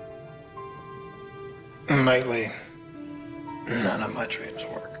 And lately, none of my dreams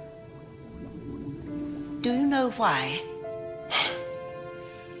work. Do you know why?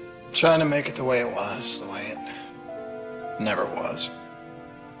 Trying to make it the way it was, the way it never was.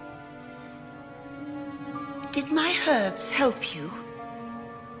 Did my herbs help you?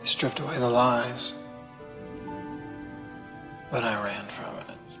 They stripped away the lies, but I ran from it.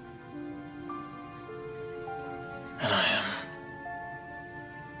 And I am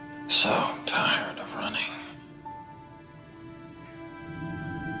so tired of running.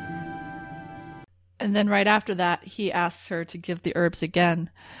 And then right after that, he asks her to give the herbs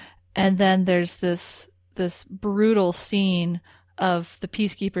again. And then there's this brutal scene of the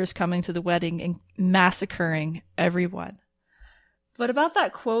Peacekeepers coming to the wedding and massacring everyone. But about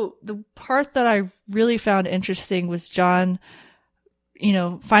that quote, the part that I really found interesting was John, you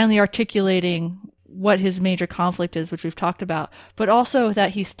know, finally articulating what his major conflict is, which we've talked about, but also that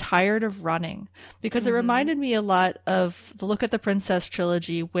he's tired of running. Because it reminded me a lot of the Look at the Princess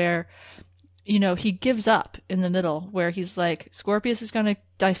trilogy, where, you know, he gives up in the middle, where he's like, Scorpius is going to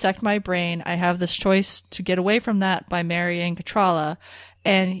dissect my brain. I have this choice to get away from that by marrying Katrala.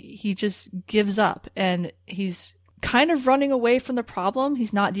 And he just gives up, and he's kind of running away from the problem.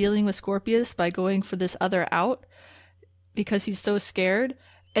 He's not dealing with Scorpius by going for this other out because he's so scared.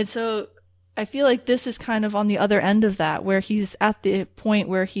 And so I feel like this is kind of on the other end of that, where he's at the point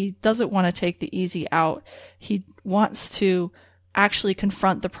where he doesn't want to take the easy out. He wants to actually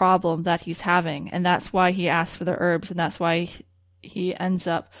confront the problem that he's having. And that's why he asks for the herbs. And that's why he ends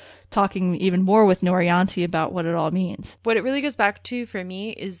up talking even more with Norianti about what it all means. What it really goes back to for me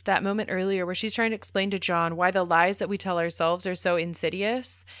is that moment earlier where she's trying to explain to John why the lies that we tell ourselves are so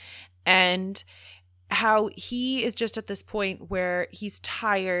insidious. And how he is just at this point where he's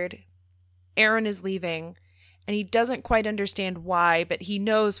tired. Aeryn is leaving and he doesn't quite understand why, but he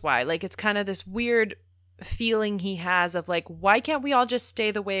knows why. Like, it's kind of this weird feeling he has of like, why can't we all just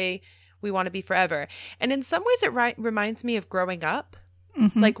stay the way we want to be forever? And in some ways it reminds me of growing up.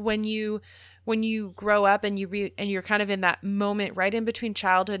 Like when you grow up and you're kind of in that moment right in between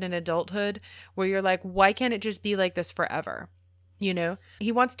childhood and adulthood where you're like, why can't it just be like this forever? You know,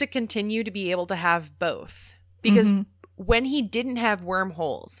 he wants to continue to be able to have both, because when he didn't have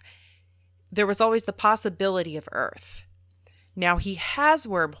wormholes, there was always the possibility of Earth. Now he has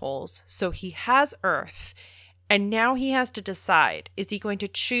wormholes, so he has Earth. And now he has to decide, is he going to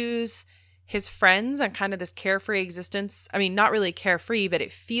choose his friends and kind of this carefree existence? I mean, not really carefree, but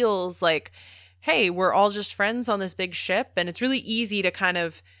it feels like, hey, we're all just friends on this big ship. And it's really easy to kind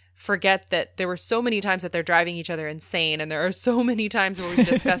of forget that there were so many times that they're driving each other insane. And there are so many times where we've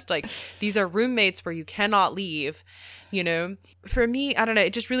discussed like, these are roommates where you cannot leave. You know, for me, I don't know,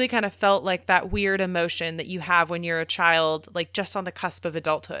 it just really kind of felt like that weird emotion that you have when you're a child, like just on the cusp of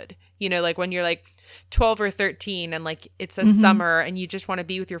adulthood, you know, like when you're like 12 or 13 and like it's a summer and you just want to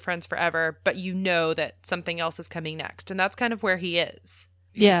be with your friends forever, but you know that something else is coming next. And that's kind of where he is.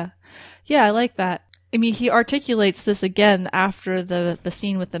 Yeah. Yeah, I like that. I mean, he articulates this again after the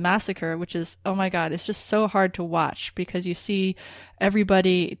scene with the massacre, which is, oh my God, it's just so hard to watch because you see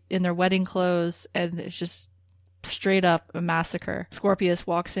everybody in their wedding clothes and it's just straight up a massacre. Scorpius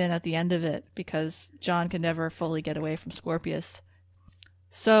walks in at the end of it because John can never fully get away from Scorpius.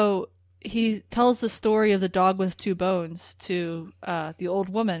 So he tells the story of the dog with two bones to the old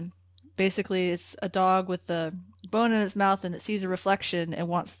woman. Basically, it's a dog with the bone in its mouth and it sees a reflection and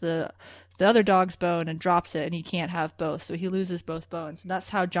wants the other dog's bone and drops it, and he can't have both, so he loses both bones. And that's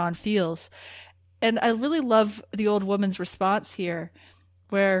how John feels. And I really love the old woman's response here,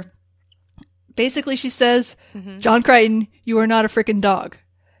 where basically she says, John Crichton, you are not a freaking dog.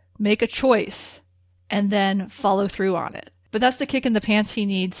 Make a choice and then follow through on it. But that's the kick in the pants he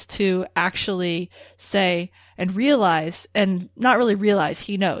needs to actually say and realize, and not really realize,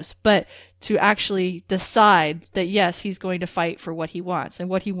 he knows, but to actually decide that yes, he's going to fight for what he wants. And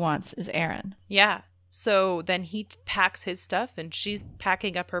what he wants is Aeryn. Yeah. So then he packs his stuff and she's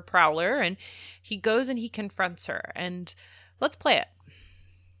packing up her prowler and he goes and he confronts her. And let's play it.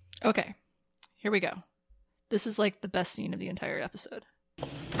 Okay. Here we go. This is like the best scene of the entire episode.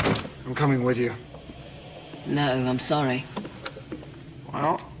 I'm coming with you. No, I'm sorry.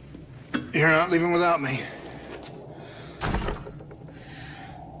 Well, you're not leaving without me.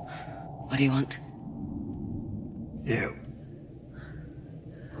 What do you want? You.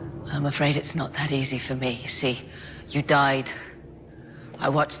 I'm afraid it's not that easy for me. See, you died. I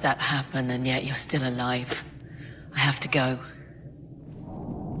watched that happen, and yet you're still alive. I have to go.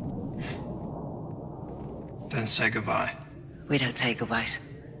 Then say goodbye. We don't say goodbyes.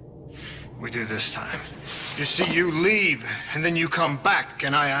 We do this time. You see, you leave, and then you come back,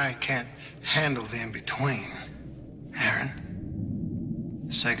 and I can't handle the in-between.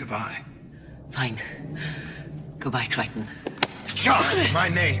 Aeryn, say goodbye. Fine. Goodbye, Crichton. John! My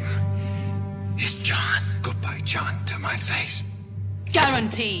name is John. Goodbye, John, to my face.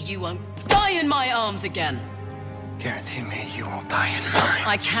 Guarantee you won't die in my arms again. Guarantee me you won't die in mine.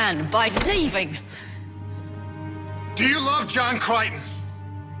 I can, by leaving. Do you love John Crichton?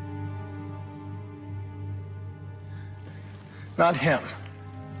 Not him.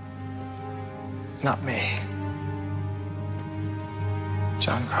 Not me.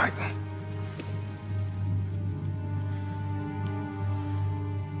 John Crichton.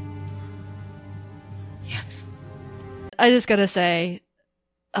 Yes. I just gotta say,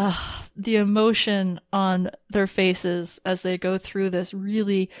 the emotion on their faces as they go through this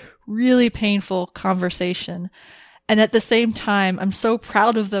really, really painful conversation. And at the same time, I'm so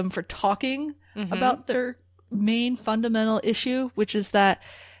proud of them for talking about their main fundamental issue, which is that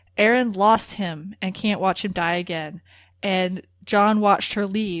Aeryn lost him and can't watch him die again. And John watched her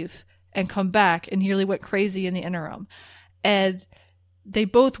leave and come back and nearly went crazy in the interim. And they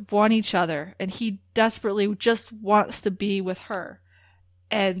both want each other, and he desperately just wants to be with her.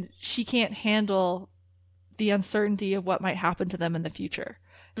 And she can't handle the uncertainty of what might happen to them in the future.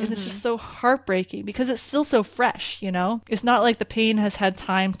 And it's just so heartbreaking because it's still so fresh, you know? It's not like the pain has had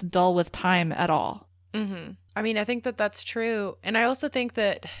time to dull with time at all. I mean, I think that that's true. And I also think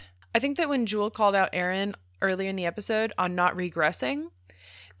that when Jewel called out Aeryn earlier in the episode on not regressing,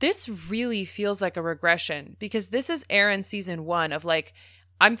 this really feels like a regression because this is Aeryn season 1 of like,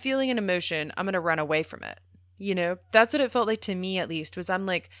 I'm feeling an emotion, I'm going to run away from it. You know, that's what it felt like to me, at least, was I'm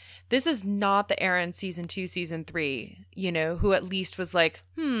like, this is not the Aeryn season 2, season 3, you know, who at least was like,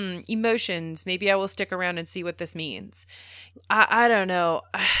 emotions. Maybe I will stick around and see what this means. I don't know.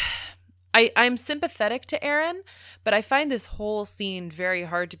 I'm sympathetic to Aeryn, but I find this whole scene very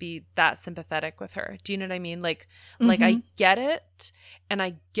hard to be that sympathetic with her. Do you know what I mean? Like I get it, and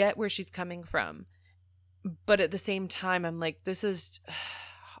I get where she's coming from. But at the same time, I'm like, this is...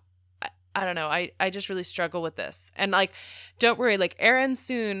 I don't know. I just really struggle with this. And like, don't worry, like Aeryn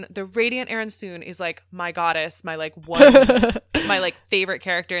Soon, the radiant Aeryn Soon is like my goddess, my like my like favorite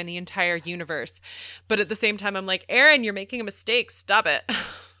character in the entire universe. But at the same time, I'm like, Aeryn, you're making a mistake. Stop it.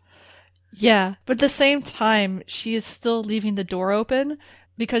 Yeah. But at the same time, she is still leaving the door open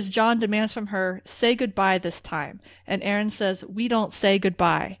because John demands from her, say goodbye this time. And Aeryn says, we don't say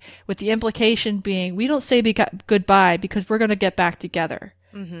goodbye, with the implication being, we don't say goodbye because we're going to get back together.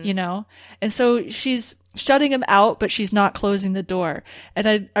 You know? And so she's shutting him out, but she's not closing the door.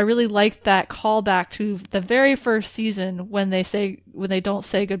 And I really liked that callback to the very first season when they don't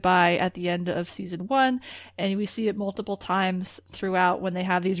say goodbye at the end of season 1. And we see it multiple times throughout when they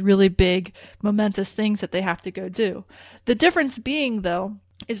have these really big, momentous things that they have to go do. The difference being, though,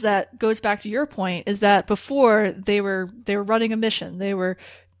 is that goes back to your point, is that before they were running a mission. They were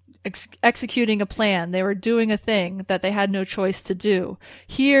executing a plan. They were doing a thing that they had no choice to do.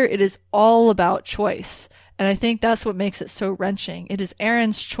 Here, it is all about choice. And I think that's what makes it so wrenching. It is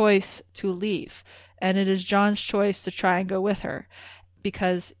Aeryn's choice to leave. And it is John's choice to try and go with her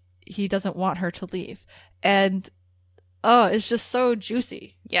because he doesn't want her to leave. And, it's just so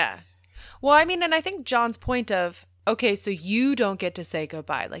juicy. Yeah. Well, I mean, and I think John's point of, okay, so you don't get to say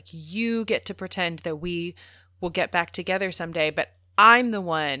goodbye. Like, you get to pretend that we will get back together someday, but I'm the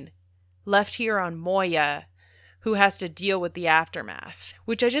one left here on Moya who has to deal with the aftermath,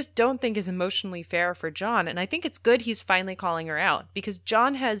 which I just don't think is emotionally fair for John. And I think it's good he's finally calling her out because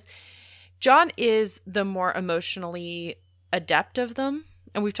John is the more emotionally adept of them.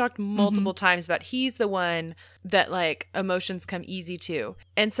 And we've talked multiple times about he's the one that like emotions come easy to.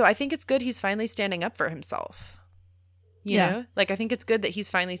 And so I think it's good he's finally standing up for himself. You know, like I think it's good that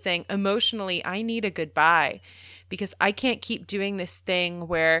he's finally saying emotionally, I need a goodbye because I can't keep doing this thing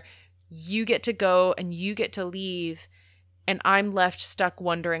where you get to go and you get to leave and I'm left stuck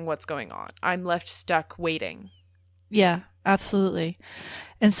wondering what's going on. I'm left stuck waiting. Yeah, absolutely.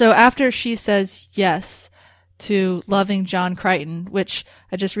 And so after she says yes to loving John Crichton, which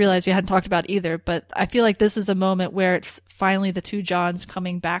I just realized we hadn't talked about either, but I feel like this is a moment where it's finally the two Johns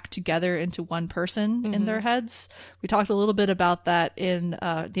coming back together into one person in their heads. We talked a little bit about that in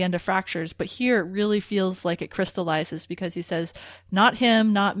the end of Fractures, but here it really feels like it crystallizes because he says, not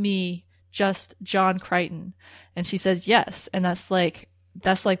him, not me, just John Crichton. And she says yes, and that's like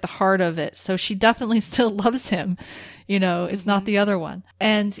the heart of it. So she definitely still loves him, you know, it's not the other one.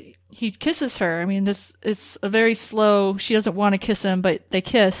 And he kisses her. I mean, it's a very slow, she doesn't want to kiss him, but they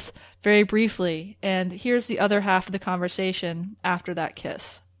kiss very briefly. And here's the other half of the conversation after that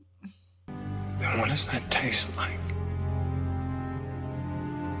kiss. Then what does that taste like?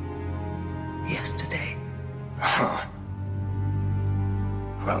 Yesterday. Huh.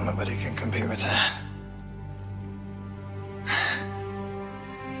 Well, nobody can compete with that.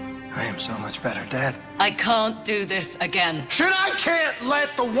 I am so much better, Dad. I can't do this again. Shit, I can't let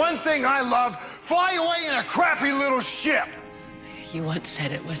the one thing I love fly away in a crappy little ship. You once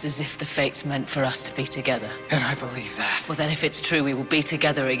said it was as if the fates meant for us to be together. And I believe that. Well, then if it's true, we will be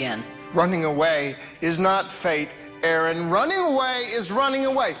together again. Running away is not fate, Aeryn. Running away is running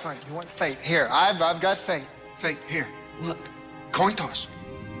away. Fine, you want fate? Here, I've got fate. Fate, here. What? Coin toss.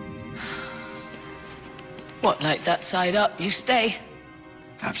 What, like that side up? You stay?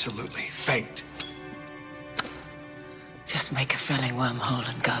 Absolutely. Fate. Just make a thrilling wormhole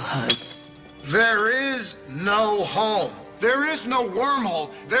and go home. There is no home. There is no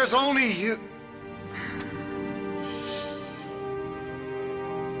wormhole. There's only you.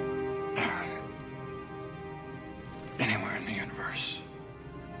 Anywhere in the universe.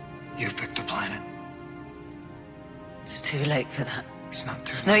 You pick the planet. It's too late for that. It's not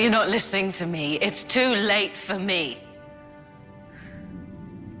too late. No, you're not listening to me. It's too late for me.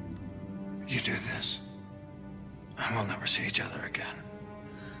 You do this, and we'll never see each other again.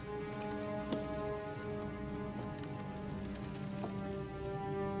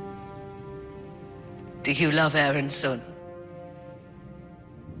 Do you love Aeryn Sun?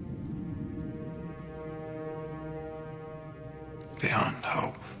 Beyond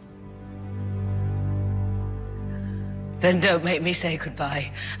hope. Then don't make me say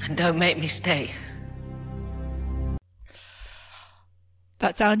goodbye, and don't make me stay.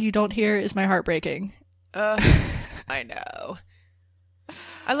 That sound you don't hear is my heart breaking. I know.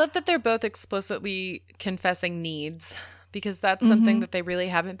 I love that they're both explicitly confessing needs, because that's something that they really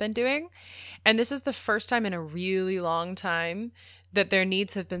haven't been doing. And this is the first time in a really long time that their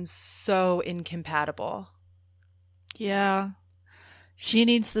needs have been so incompatible. Yeah. She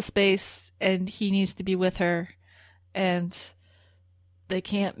needs the space and he needs to be with her, and they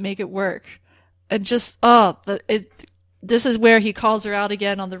can't make it work. And just, this is where he calls her out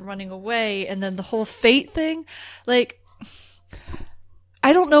again on the running away, and then the whole fate thing. Like,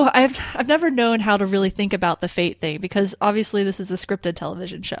 I don't know. I've never known how to really think about the fate thing, because obviously this is a scripted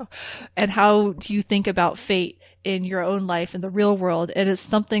television show. And how do you think about fate in your own life, in the real world? And it's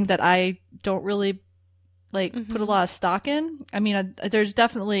something that I don't really put a lot of stock in. I mean, there's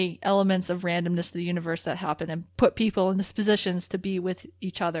definitely elements of randomness to the universe that happen and put people in these positions to be with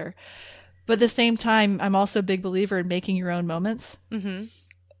each other. But at the same time, I'm also a big believer in making your own moments. Mm-hmm.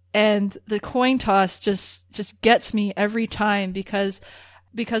 And the coin toss just gets me every time, because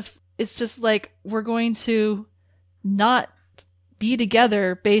it's just like, we're going to not be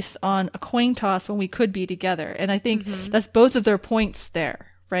together based on a coin toss when we could be together. And I think that's both of their points there,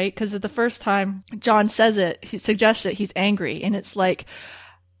 right? Because the first time John says it, he suggests it, he's angry. And it's like,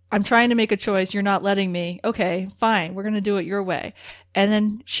 I'm trying to make a choice. You're not letting me. Okay, fine. We're going to do it your way. And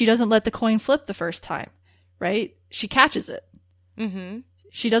then she doesn't let the coin flip the first time, right? She catches it. Mm-hmm.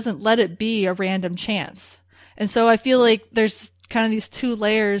 She doesn't let it be a random chance. And so I feel like there's kind of these two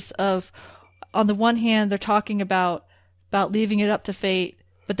layers of, on the one hand, they're talking about leaving it up to fate,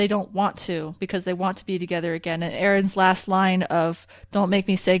 but they don't want to, because they want to be together again. And Aeryn's last line of, don't make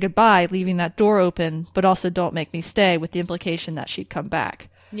me say goodbye, leaving that door open, but also don't make me stay, with the implication that she'd come back.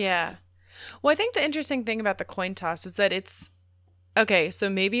 Yeah. Well, I think the interesting thing about the coin toss is that it's, okay, so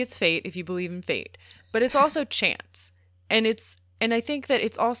maybe it's fate if you believe in fate, but it's also chance. And I think that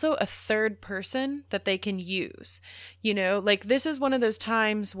it's also a third person that they can use. You know, like, this is one of those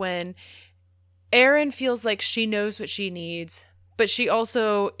times when Aeryn feels like she knows what she needs, but she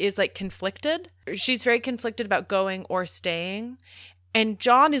also is like conflicted. She's very conflicted about going or staying. And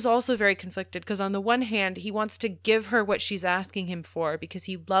John is also very conflicted, because on the one hand, he wants to give her what she's asking him for because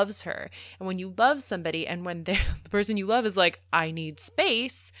he loves her. And when you love somebody, and when the person you love is like, I need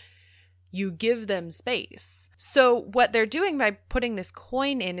space, you give them space. So what they're doing by putting this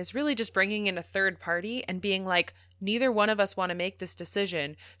coin in is really just bringing in a third party and being like, neither one of us want to make this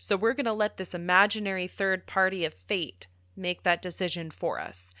decision, so we're going to let this imaginary third party of fate make that decision for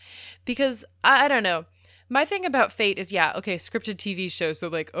us. Because, I don't know, my thing about fate is, yeah, okay, scripted TV shows, so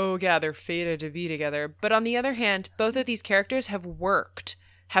like, oh yeah, they're fated to be together. But on the other hand, both of these characters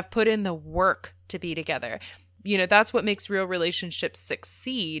have put in the work to be together. You know, that's what makes real relationships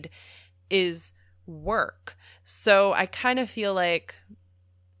succeed, is work. So I kind of feel like,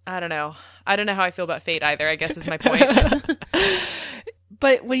 I don't know how I feel about fate either, I guess, is my point.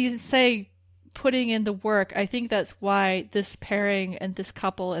 But when you say putting in the work, I think that's why this pairing and this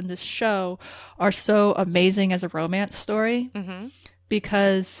couple and this show are so amazing as a romance story. Mm-hmm.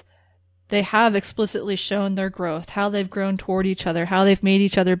 Because they have explicitly shown their growth, how they've grown toward each other, how they've made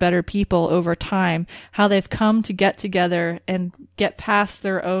each other better people over time, how they've come to get together and get past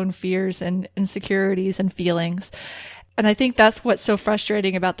their own fears and insecurities and feelings. And I think that's what's so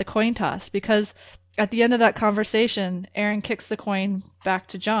frustrating about the coin toss, because at the end of that conversation, Aeryn kicks the coin back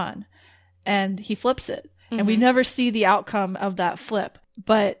to John and he flips it. Mm-hmm. And we never see the outcome of that flip,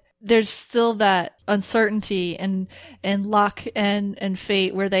 but there's still that uncertainty and luck and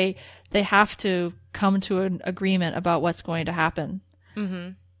fate where they have to come to an agreement about what's going to happen. Mm-hmm.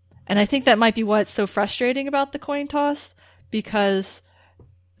 And I think that might be what's so frustrating about the coin toss, because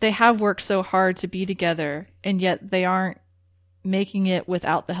they have worked so hard to be together, and yet they aren't making it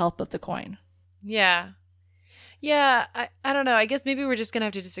without the help of the coin. Yeah. Yeah, I don't know. I guess maybe we're just going to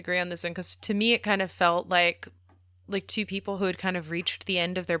have to disagree on this one, because to me it kind of felt like two people who had kind of reached the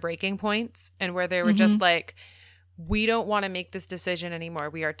end of their breaking points, and where they were just like, we don't want to make this decision anymore.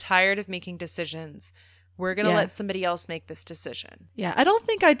 We are tired of making decisions. We're going to let somebody else make this decision. Yeah, I don't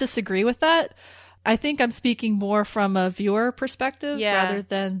think I disagree with that. I think I'm speaking more from a viewer perspective rather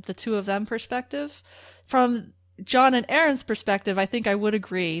than the two of them perspective. From John and Aeryn's perspective, I think I would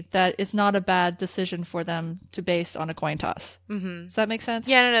agree that it's not a bad decision for them to base on a coin toss. Mm-hmm. Does that make sense?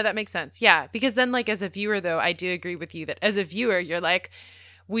 Yeah, no, that makes sense. Yeah, because then, like, as a viewer, though, I do agree with you that as a viewer, you're like,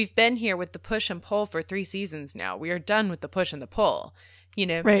 we've been here with the push and pull for 3 seasons now. We are done with the push and the pull. You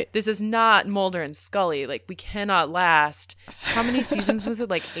know, right. This is not Mulder and Scully. Like, we cannot last. How many seasons was it?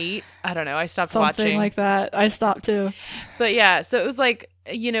 Like 8? I don't know. I stopped watching. Something like that. I stopped too. But yeah, so it was like,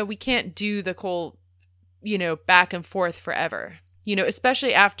 you know, we can't do the whole, you know, back and forth forever.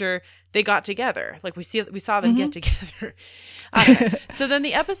 especially after they got together. Like we saw them get together. I don't know. So then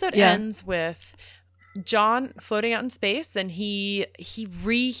the episode ends with John floating out in space, and he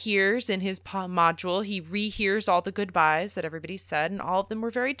rehears in his module, he rehears all the goodbyes that everybody said, and all of them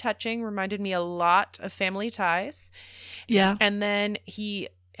were very touching, reminded me a lot of Family Ties. Yeah. And then he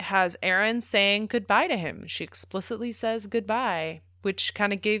has Aeryn saying goodbye to him. She explicitly says goodbye, which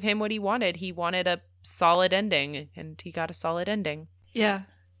kind of gave him what he wanted. He wanted a solid ending, and he got a solid ending. Yeah.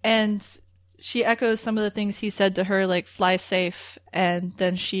 And she echoes some of the things he said to her, like fly safe, and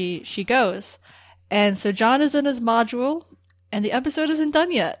then she goes. And so John is in his module, and the episode isn't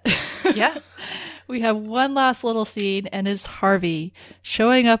done yet. Yeah. We have one last little scene, and it's Harvey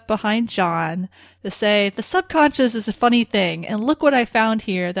showing up behind John to say, the subconscious is a funny thing, and look what I found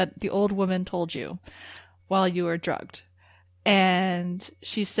here that the old woman told you while you were drugged. And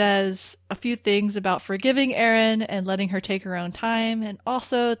she says a few things about forgiving Aeryn and letting her take her own time, and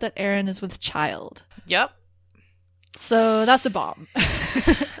also that Aeryn is with child. Yep. So that's a bomb.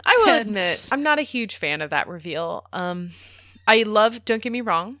 I will admit, I'm not a huge fan of that reveal. I love, don't get me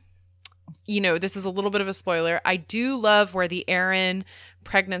wrong, this is a little bit of a spoiler. I do love where the Aeryn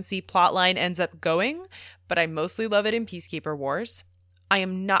pregnancy plotline ends up going, but I mostly love it in Peacekeeper Wars.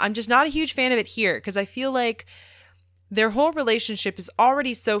 I'm just not a huge fan of it here, because I feel like their whole relationship is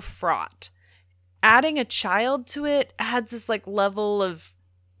already so fraught. Adding a child to it adds this level of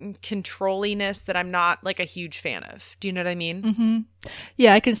controlliness that I'm not a huge fan of. Do you know what I mean? Mm-hmm.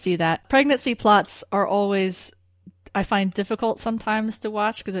 Yeah, I can see that. Pregnancy plots are always, I find, difficult sometimes to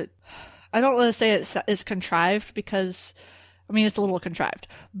watch, because I don't want to say it's contrived, because it's a little contrived,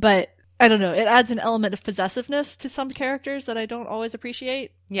 but I don't know, it adds an element of possessiveness to some characters that I don't always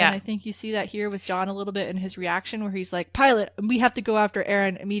appreciate. Yeah. And I think you see that here with John a little bit in his reaction, where he's like, Pilot, we have to go after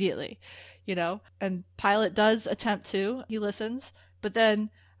Aeryn immediately, and Pilot does attempt to, he listens, but then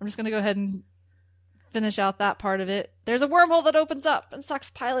I'm just going to go ahead and finish out that part of it. There's a wormhole that opens up and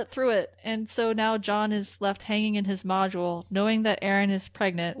sucks Pilot through it. And so now John is left hanging in his module, knowing that Aeryn is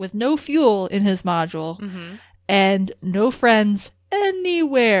pregnant, with no fuel in his module, and no friends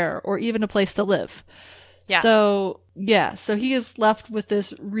anywhere, or even a place to live. Yeah. So he is left with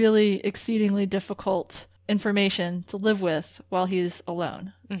this really exceedingly difficult information to live with while he's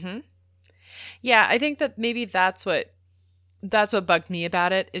alone. Mm-hmm. Yeah, I think that maybe that's what bugs me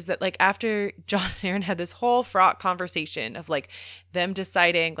about it, is that after John and Aeryn had this whole fraught conversation of them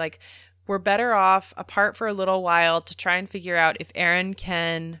deciding we're better off apart for a little while to try and figure out if Aeryn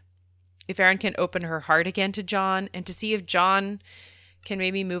can open her heart again to John, and to see if John can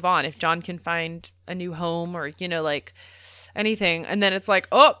maybe move on, if John can find a new home, or anything. And then it's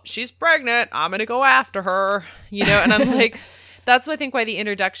oh, she's pregnant, I'm gonna go after her, and I'm that's I think why the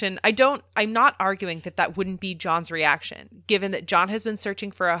introduction, I'm not arguing that wouldn't be John's reaction, given that John has been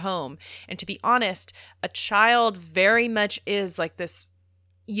searching for a home. And to be honest, a child very much is this,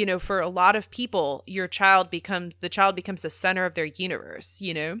 for a lot of people, the child becomes the center of their universe,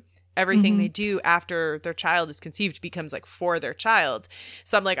 Everything they do after their child is conceived becomes for their child.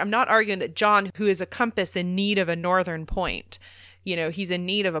 So I'm not arguing that John, who is a compass in need of a northern point, he's in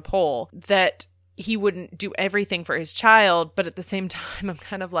need of a pole, that he wouldn't do everything for his child. But at the same time, I'm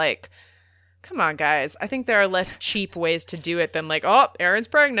kind of come on, guys. I think there are less cheap ways to do it than oh, Aaron's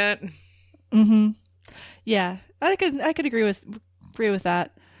pregnant. Mm-hmm. Yeah, I could agree with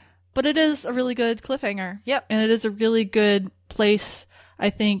that. But it is a really good cliffhanger. Yep. And it is a really good place, I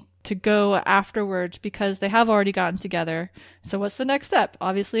think, to go afterwards, because they have already gotten together. So what's the next step?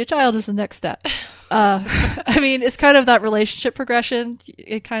 Obviously a child is the next step. It's kind of that relationship progression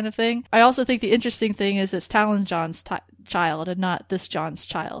kind of thing. I also think the interesting thing is it's Talon John's child and not this John's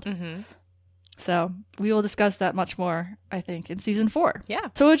child. Mm-hmm. So we will discuss that much more, I think, in season 4. Yeah.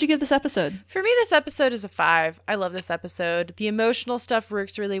 So what would you give this episode? For me, this episode is a 5. I love this episode. The emotional stuff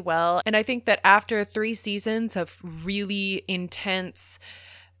works really well. And I think that after 3 seasons of really intense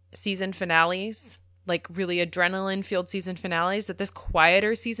season finales, really adrenaline-filled season finales, that this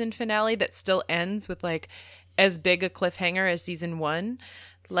quieter season finale that still ends with as big a cliffhanger as season 1,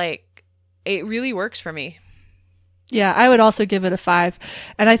 it really works for me. Yeah, I would also give it a 5.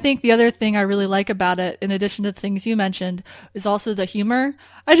 And I think the other thing I really like about it, in addition to the things you mentioned, is also the humor.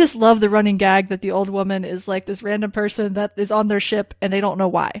 I just love the running gag that the old woman is this random person that is on their ship and they don't know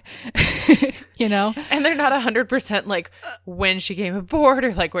why. And they're not 100% when she came aboard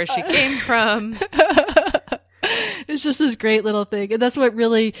or where she came from. It's just this great little thing. And that's what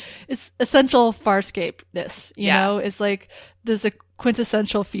really, it's essential Farscape-ness, you know? It's there's a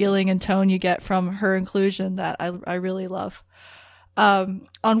quintessential feeling and tone you get from her inclusion that I really love. On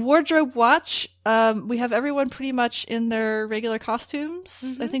Wardrobe Watch, we have everyone pretty much in their regular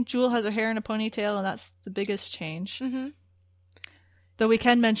costumes. I think Jewel has her hair in a ponytail, and that's the biggest change. Though we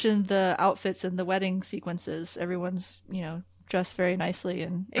can mention the outfits and the wedding sequences. Everyone's, dressed very nicely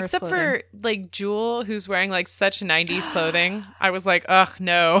in Earth except clothing. for like Jewel, who's wearing like such 90s clothing. I was like, ugh,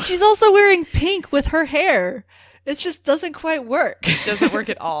 no. She's also wearing pink with her hair. It just doesn't quite work. It doesn't work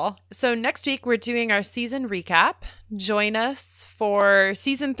at all. So next week we're doing our season recap. Join us for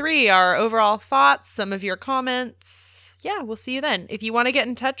season 3, our overall thoughts, some of your comments. Yeah, we'll see you then. If you want to get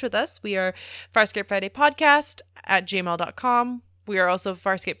in touch with us, we are Farscape Friday Podcast at gmail.com. We are also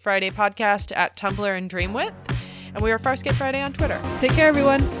Farscape Friday Podcast at Tumblr and Dreamwidth. And we are Farscape Friday on Twitter. Take care,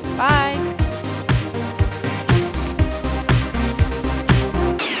 everyone. Bye.